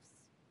themselves.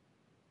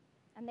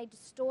 And they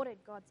distorted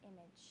God's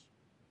image.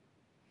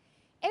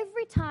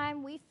 Every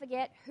time we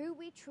forget who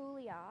we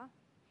truly are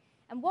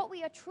and what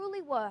we are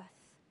truly worth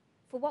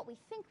for what we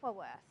think we're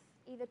worth,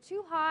 either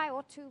too high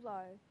or too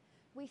low,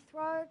 we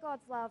throw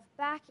God's love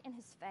back in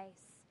his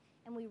face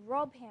and we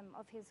rob him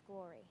of his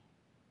glory.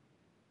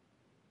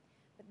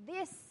 But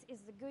this is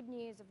the good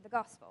news of the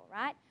gospel,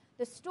 right?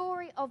 The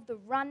story of the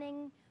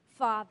running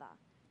father.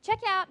 Check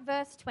out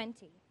verse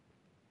 20.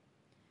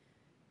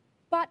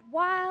 But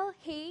while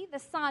he, the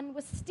son,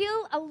 was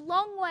still a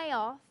long way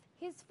off,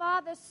 his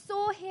father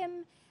saw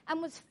him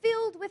and was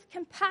filled with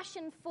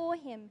compassion for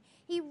him.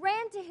 He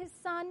ran to his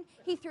son,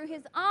 he threw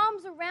his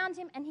arms around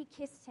him, and he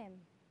kissed him.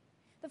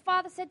 The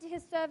father said to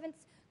his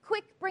servants,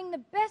 quick, bring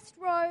the best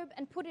robe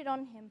and put it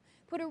on him.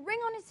 Put a ring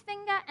on his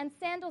finger and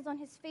sandals on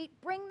his feet.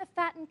 Bring the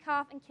fattened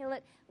calf and kill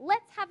it.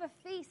 Let's have a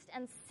feast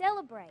and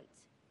celebrate.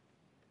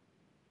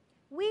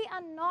 We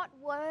are not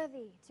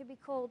worthy to be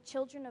called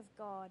children of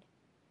God,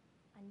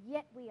 and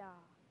yet we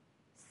are,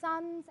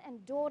 sons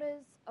and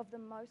daughters of the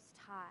Most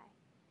High.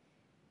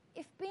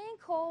 If being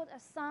called a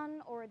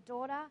son or a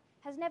daughter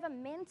has never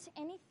meant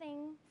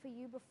anything for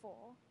you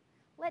before,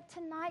 let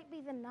tonight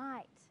be the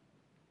night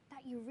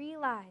that you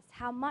realize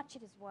how much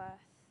it is worth.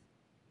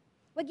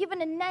 We're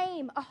given a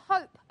name, a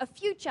hope, a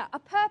future, a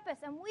purpose,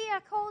 and we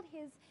are called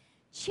his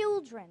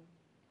children.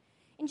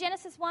 In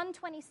Genesis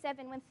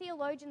 1:27, when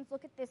theologians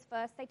look at this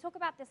verse, they talk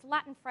about this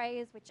Latin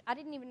phrase, which I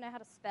didn't even know how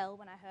to spell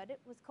when I heard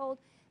it. It was called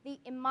the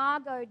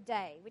Imago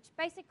Dei, which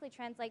basically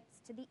translates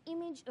to the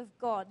image of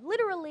God.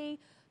 Literally,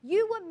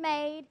 you were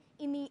made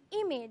in the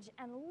image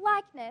and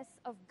likeness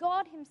of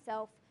God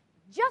himself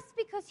just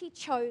because he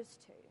chose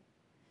to.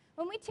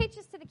 When we teach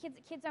this to the kids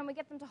at Kids Zone, we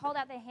get them to hold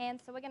out their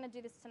hands, so we're going to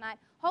do this tonight.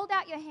 Hold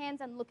out your hands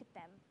and look at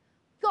them.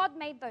 God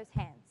made those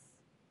hands.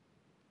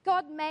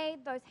 God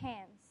made those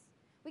hands.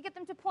 We get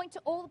them to point to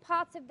all the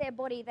parts of their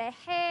body, their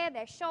hair,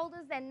 their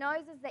shoulders, their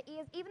noses, their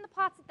ears, even the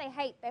parts that they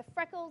hate, their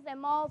freckles, their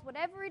moles,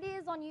 whatever it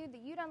is on you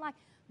that you don't like.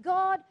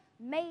 God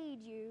made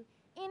you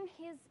in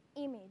his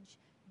image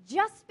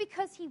just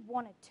because he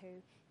wanted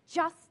to,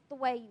 just the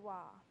way you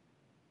are.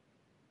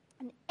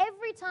 And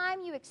every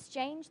time you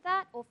exchange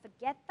that or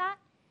forget that,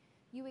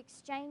 you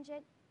exchange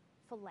it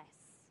for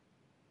less.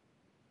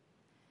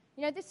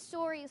 You know, this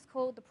story is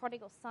called The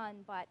Prodigal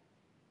Son, but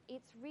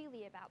it's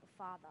really about the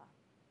father.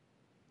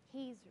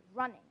 He's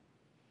running.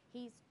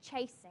 He's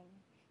chasing.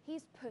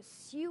 He's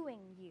pursuing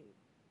you.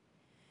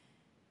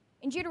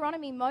 In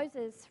Deuteronomy,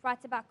 Moses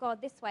writes about God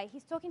this way.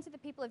 He's talking to the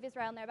people of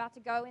Israel, and they're about to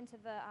go into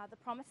the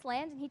promised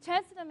land. And he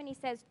turns to them and he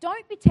says,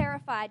 don't be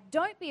terrified.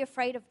 Don't be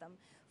afraid of them.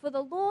 For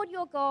the Lord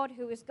your God,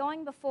 who is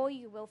going before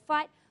you, will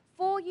fight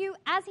for you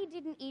as he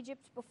did in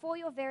Egypt, before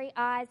your very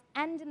eyes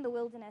and in the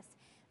wilderness.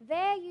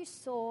 There you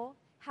saw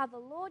how the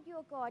Lord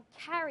your God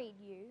carried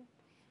you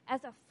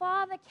as a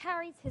father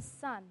carries his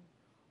son,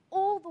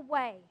 all the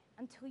way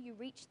until you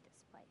reached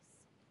this place.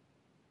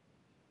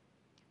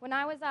 When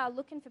I was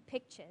looking for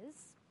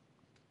pictures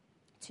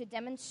to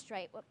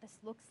demonstrate what this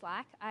looks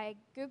like, I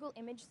Google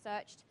image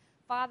searched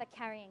father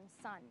carrying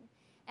son,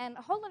 and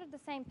a whole lot of the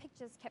same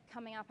pictures kept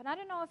coming up. And I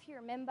don't know if you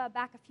remember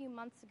back a few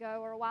months ago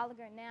or a while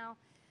ago now,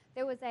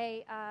 there was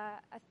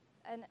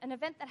an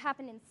event that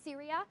happened in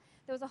Syria.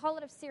 There was a whole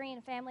lot of Syrian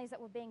families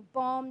that were being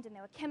bombed, and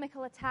there were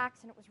chemical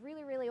attacks, and it was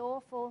really, really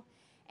awful.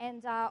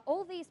 And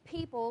all these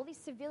people, all these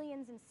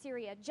civilians in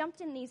Syria, jumped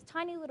in these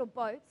tiny little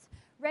boats,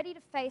 ready to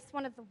face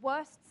one of the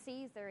worst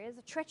seas there is,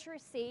 a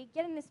treacherous sea,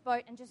 get in this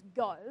boat and just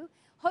go,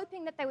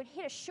 hoping that they would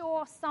hit a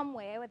shore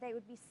somewhere where they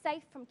would be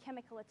safe from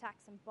chemical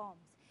attacks and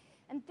bombs.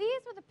 And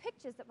these were the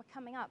pictures that were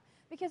coming up,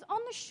 because on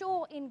the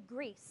shore in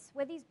Greece,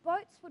 where these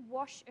boats would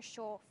wash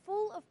ashore,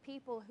 full of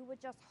people who were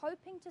just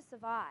hoping to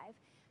survive,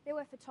 there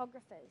were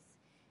photographers.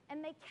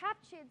 And they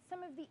captured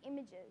some of the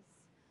images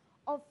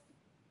of,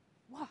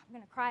 I'm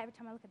going to cry every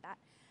time I look at that,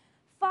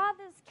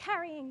 fathers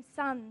carrying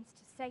sons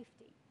to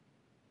safety.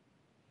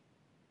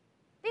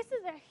 This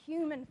is a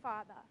human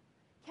father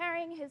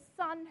carrying his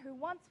son who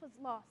once was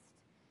lost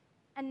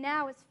and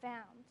now is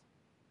found.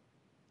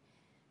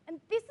 And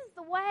this is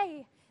the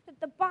way that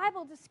the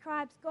Bible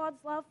describes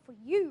God's love for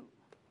you.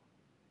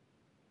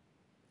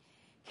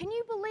 Can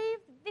you believe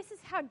this is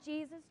how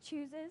Jesus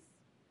chooses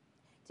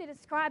to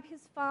describe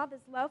his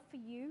Father's love for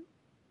you?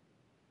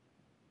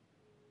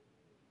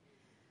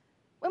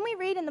 When we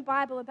read in the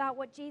Bible about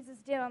what Jesus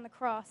did on the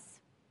cross,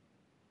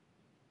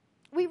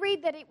 we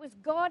read that it was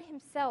God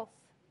himself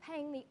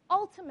paying the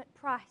ultimate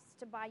price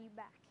to buy you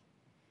back.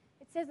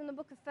 It says in the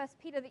book of 1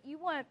 Peter that you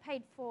weren't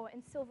paid for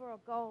in silver or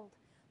gold,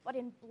 but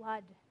in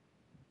blood.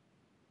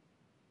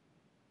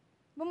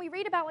 When we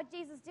read about what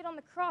Jesus did on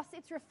the cross,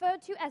 it's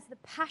referred to as the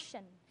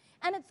Passion.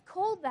 And it's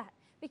called that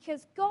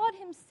because God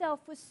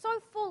himself was so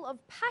full of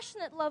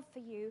passionate love for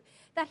you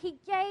that he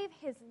gave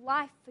his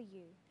life for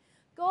you.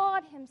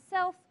 God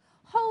himself,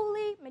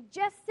 holy,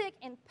 majestic,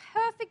 and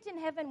perfect in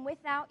heaven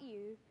without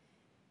you,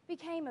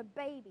 became a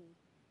baby,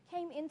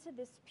 came into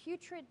this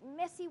putrid,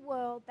 messy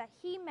world that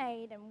he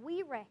made and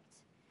we wrecked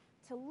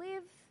to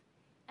live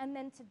and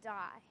then to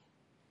die,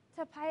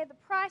 to pay the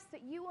price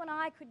that you and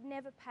I could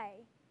never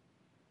pay,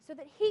 so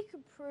that he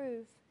could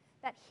prove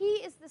that he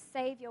is the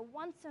Savior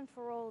once and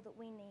for all that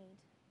we need.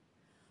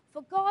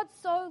 For God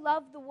so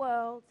loved the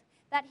world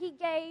that he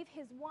gave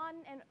his one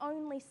and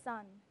only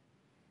Son,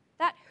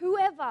 that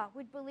whoever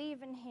would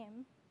believe in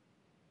him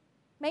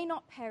may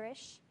not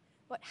perish,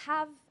 but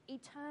have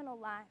eternal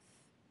life,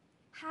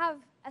 have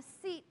a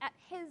seat at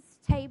his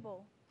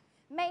table,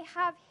 may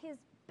have his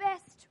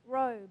best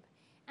robe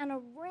and a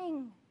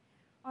ring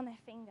on their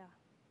finger.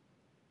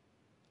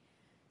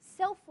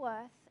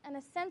 Self-worth and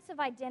a sense of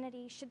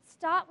identity should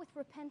start with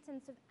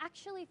repentance of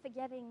actually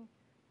forgetting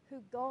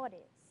who God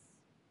is.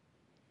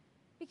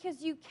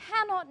 Because you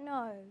cannot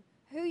know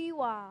who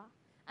you are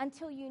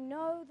until you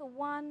know the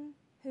one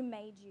who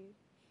made you.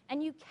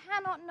 And you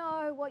cannot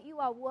know what you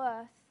are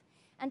worth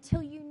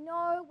until you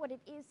know what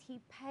it is he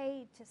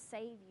paid to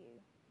save you.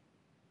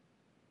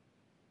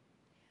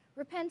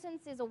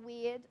 Repentance is a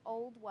weird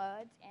old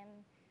word, and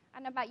I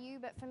don't know about you,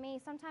 but for me,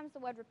 sometimes the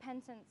word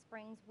repentance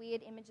brings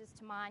weird images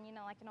to mind,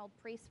 like an old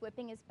priest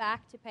whipping his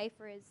back to pay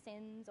for his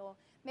sins, or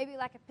maybe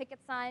like a picket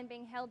sign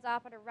being held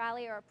up at a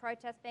rally or a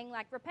protest being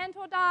like, repent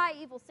or die,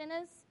 evil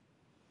sinners.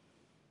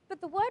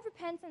 But the word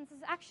repentance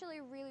is actually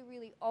a really,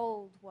 really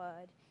old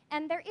word,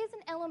 and there is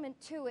an element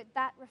to it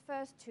that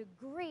refers to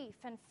grief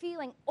and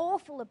feeling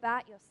awful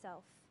about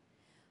yourself.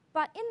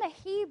 But in the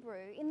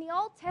Hebrew, in the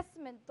Old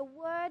Testament, the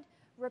word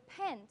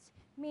repent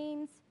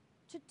means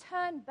to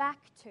turn back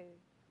to,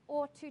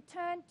 or to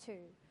turn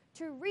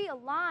to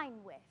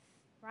realign with,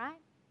 right?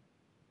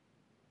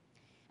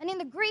 And in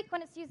the Greek,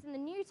 when it's used in the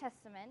New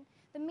Testament,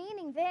 the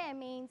meaning there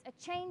means a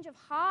change of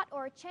heart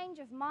or a change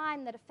of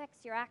mind that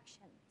affects your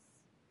actions.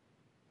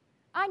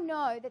 I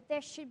know that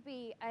there should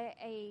be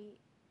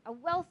a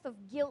wealth of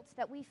guilt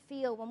that we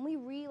feel when we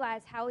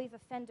realize how we've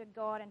offended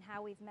God and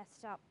how we've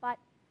messed up. But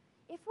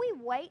if we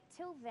wait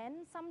till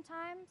then,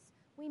 sometimes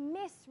we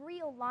miss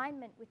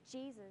realignment with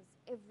Jesus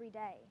every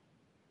day.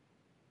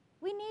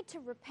 We need to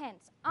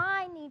repent.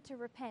 I need to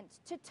repent,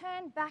 to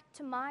turn back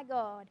to my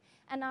God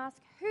and ask,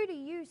 who do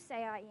you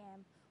say I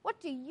am? What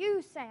do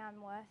you say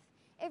I'm worth?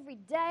 Every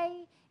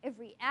day,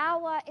 every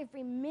hour,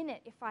 every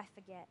minute if I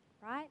forget,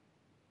 right?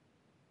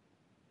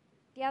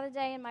 The other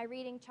day in my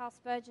reading, Charles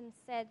Spurgeon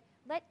said,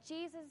 let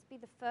Jesus be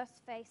the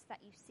first face that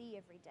you see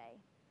every day.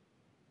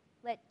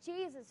 Let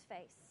Jesus'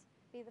 face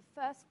be the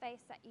first face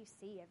that you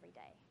see every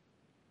day.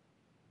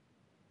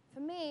 For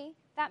me,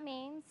 that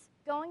means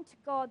going to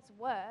God's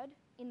Word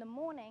in the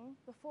morning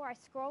before I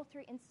scroll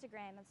through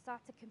Instagram and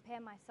start to compare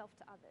myself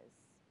to others.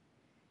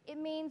 It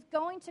means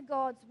going to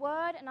God's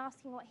Word and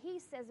asking what he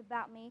says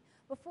about me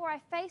before I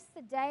face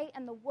the day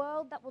and the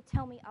world that will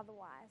tell me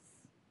otherwise.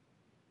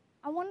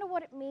 I wonder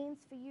what it means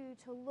for you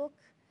to look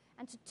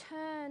and to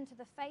turn to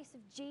the face of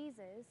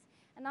Jesus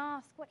and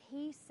ask what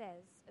he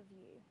says of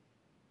you.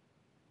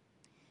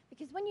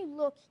 Because when you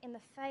look in the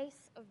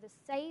face of the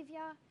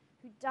Savior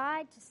who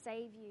died to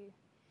save you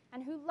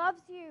and who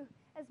loves you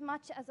as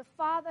much as a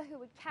father who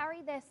would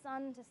carry their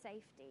son to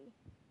safety,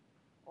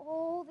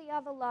 all the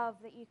other love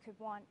that you could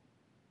want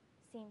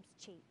seems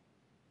cheap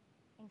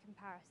in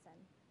comparison.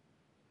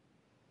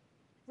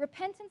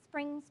 Repentance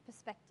brings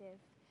perspective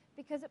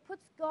because it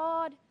puts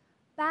God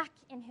back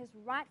in his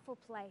rightful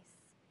place,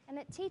 and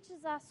it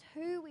teaches us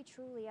who we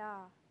truly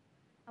are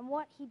and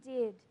what he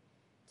did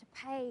to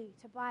pay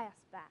to buy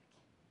us back.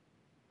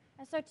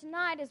 And so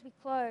tonight as we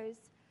close,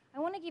 I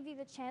want to give you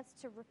the chance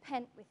to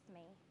repent with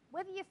me,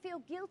 whether you feel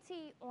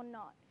guilty or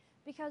not,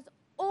 because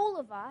all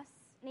of us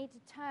need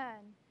to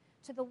turn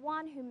to the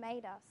one who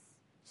made us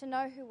to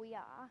know who we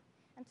are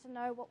and to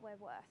know what we're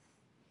worth.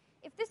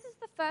 If this is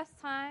the first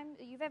time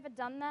that you've ever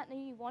done that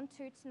and you want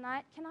to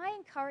tonight, can I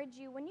encourage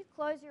you, when you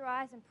close your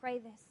eyes and pray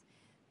this,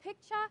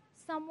 picture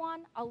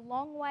someone a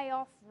long way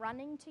off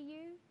running to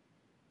you.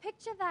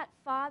 Picture that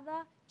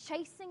Father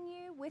chasing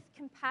you with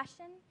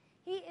compassion.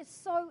 He is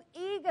so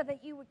eager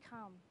that you would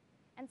come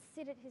and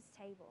sit at his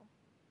table.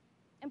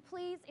 And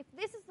please, if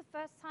this is the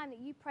first time that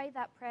you pray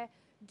that prayer,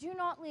 do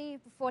not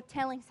leave before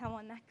telling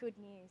someone that good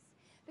news.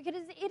 Because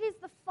it is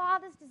the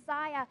Father's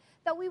desire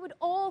that we would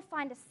all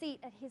find a seat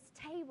at his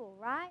table,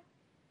 right?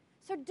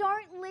 So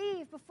don't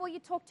leave before you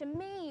talk to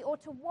me or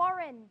to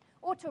Warren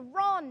or to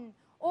Ron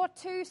or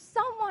to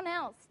someone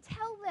else.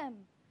 Tell them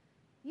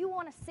you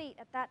want a seat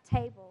at that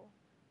table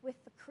with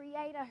the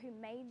Creator who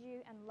made you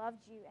and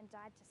loved you and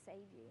died to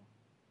save you.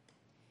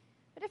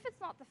 But if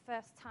it's not the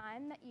first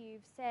time that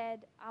you've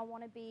said, I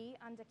want to be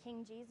under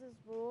King Jesus'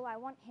 rule, I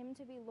want him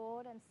to be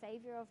Lord and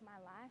Savior of my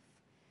life,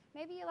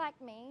 Maybe you're like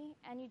me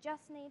and you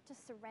just need to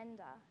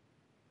surrender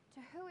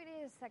to who it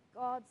is that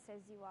God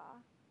says you are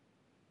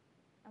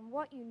and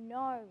what you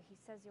know He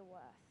says you're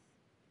worth.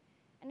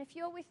 And if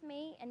you're with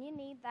me and you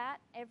need that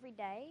every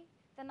day,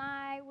 then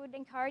I would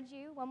encourage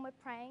you when we're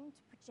praying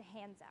to put your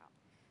hands out.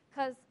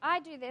 Because I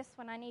do this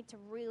when I need to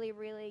really,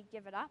 really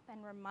give it up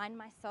and remind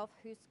myself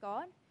who's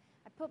God.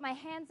 I put my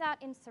hands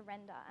out in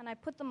surrender, and I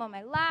put them on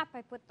my lap,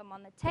 I put them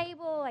on the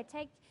table, I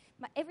take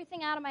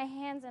everything out of my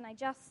hands, and I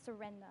just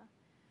surrender.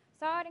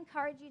 So I'd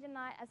encourage you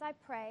tonight, as I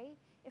pray,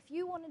 if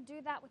you want to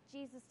do that with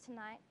Jesus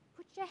tonight,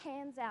 put your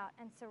hands out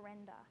and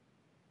surrender.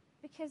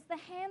 Because the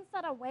hands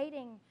that are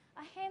waiting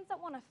are hands that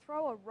want to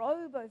throw a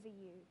robe over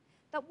you,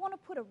 that want to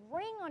put a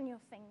ring on your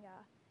finger,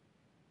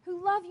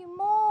 who love you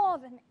more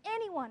than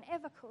anyone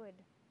ever could.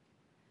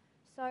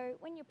 So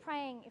when you're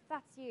praying, if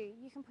that's you,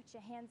 you can put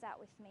your hands out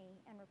with me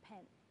and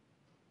repent.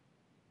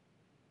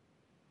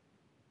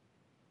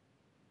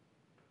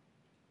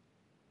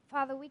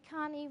 Father, we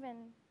can't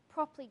even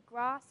properly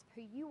grasp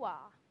who you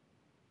are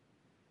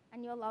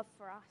and your love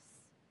for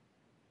us.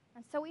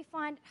 And so we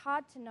find it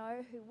hard to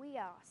know who we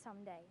are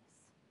some days.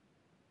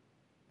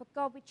 But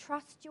God, we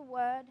trust your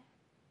word,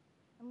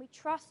 and we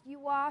trust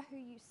you are who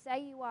you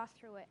say you are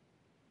through it.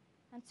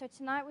 And so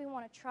tonight we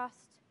want to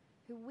trust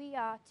who we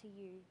are to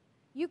you.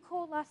 You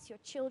call us your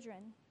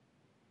children,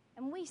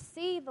 and we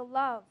see the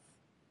love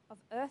of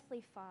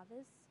earthly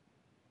fathers.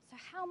 So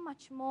how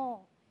much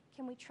more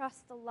can we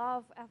trust the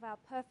love of our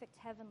perfect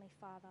heavenly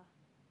Father?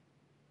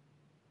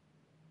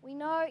 We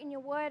know in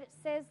your word it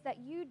says that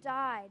you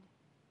died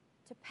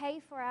to pay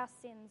for our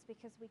sins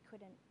because we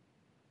couldn't.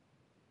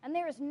 And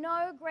there is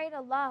no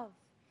greater love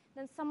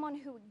than someone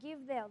who would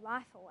give their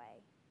life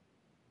away.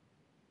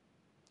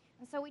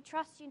 And so we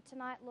trust you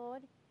tonight,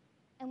 Lord,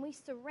 and we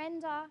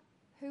surrender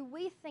who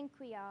we think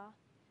we are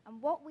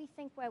and what we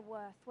think we're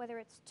worth, whether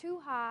it's too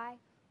high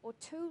or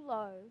too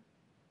low,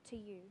 to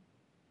you.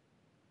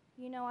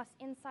 You know us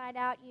inside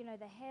out. You know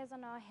the hairs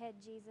on our head,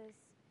 Jesus.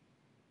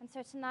 And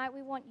so tonight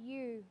we want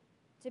you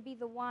to be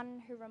the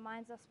one who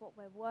reminds us what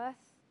we're worth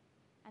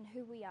and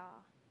who we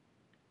are.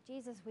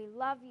 Jesus, we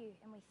love you,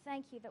 and we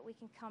thank you that we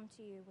can come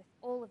to you with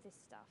all of this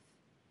stuff.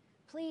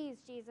 Please,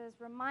 Jesus,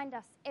 remind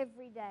us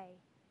every day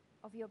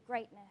of your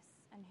greatness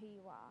and who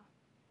you are,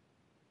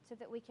 so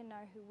that we can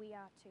know who we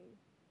are too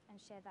and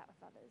share that with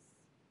others.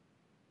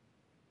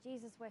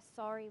 Jesus, we're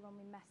sorry when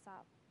we mess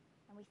up,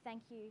 and we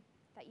thank you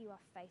that you are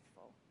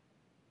faithful.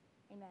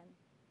 Amen.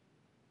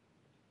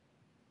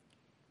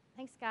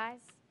 Thanks, guys.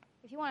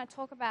 If you want to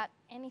talk about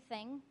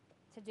anything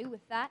to do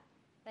with that,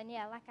 then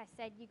yeah, like I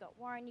said, you got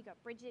Warren, you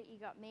got Bridget, you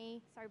got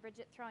me. Sorry,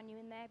 Bridget, throwing you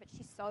in there, but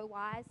she's so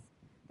wise.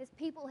 There's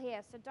people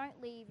here, so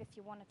don't leave if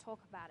you want to talk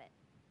about it.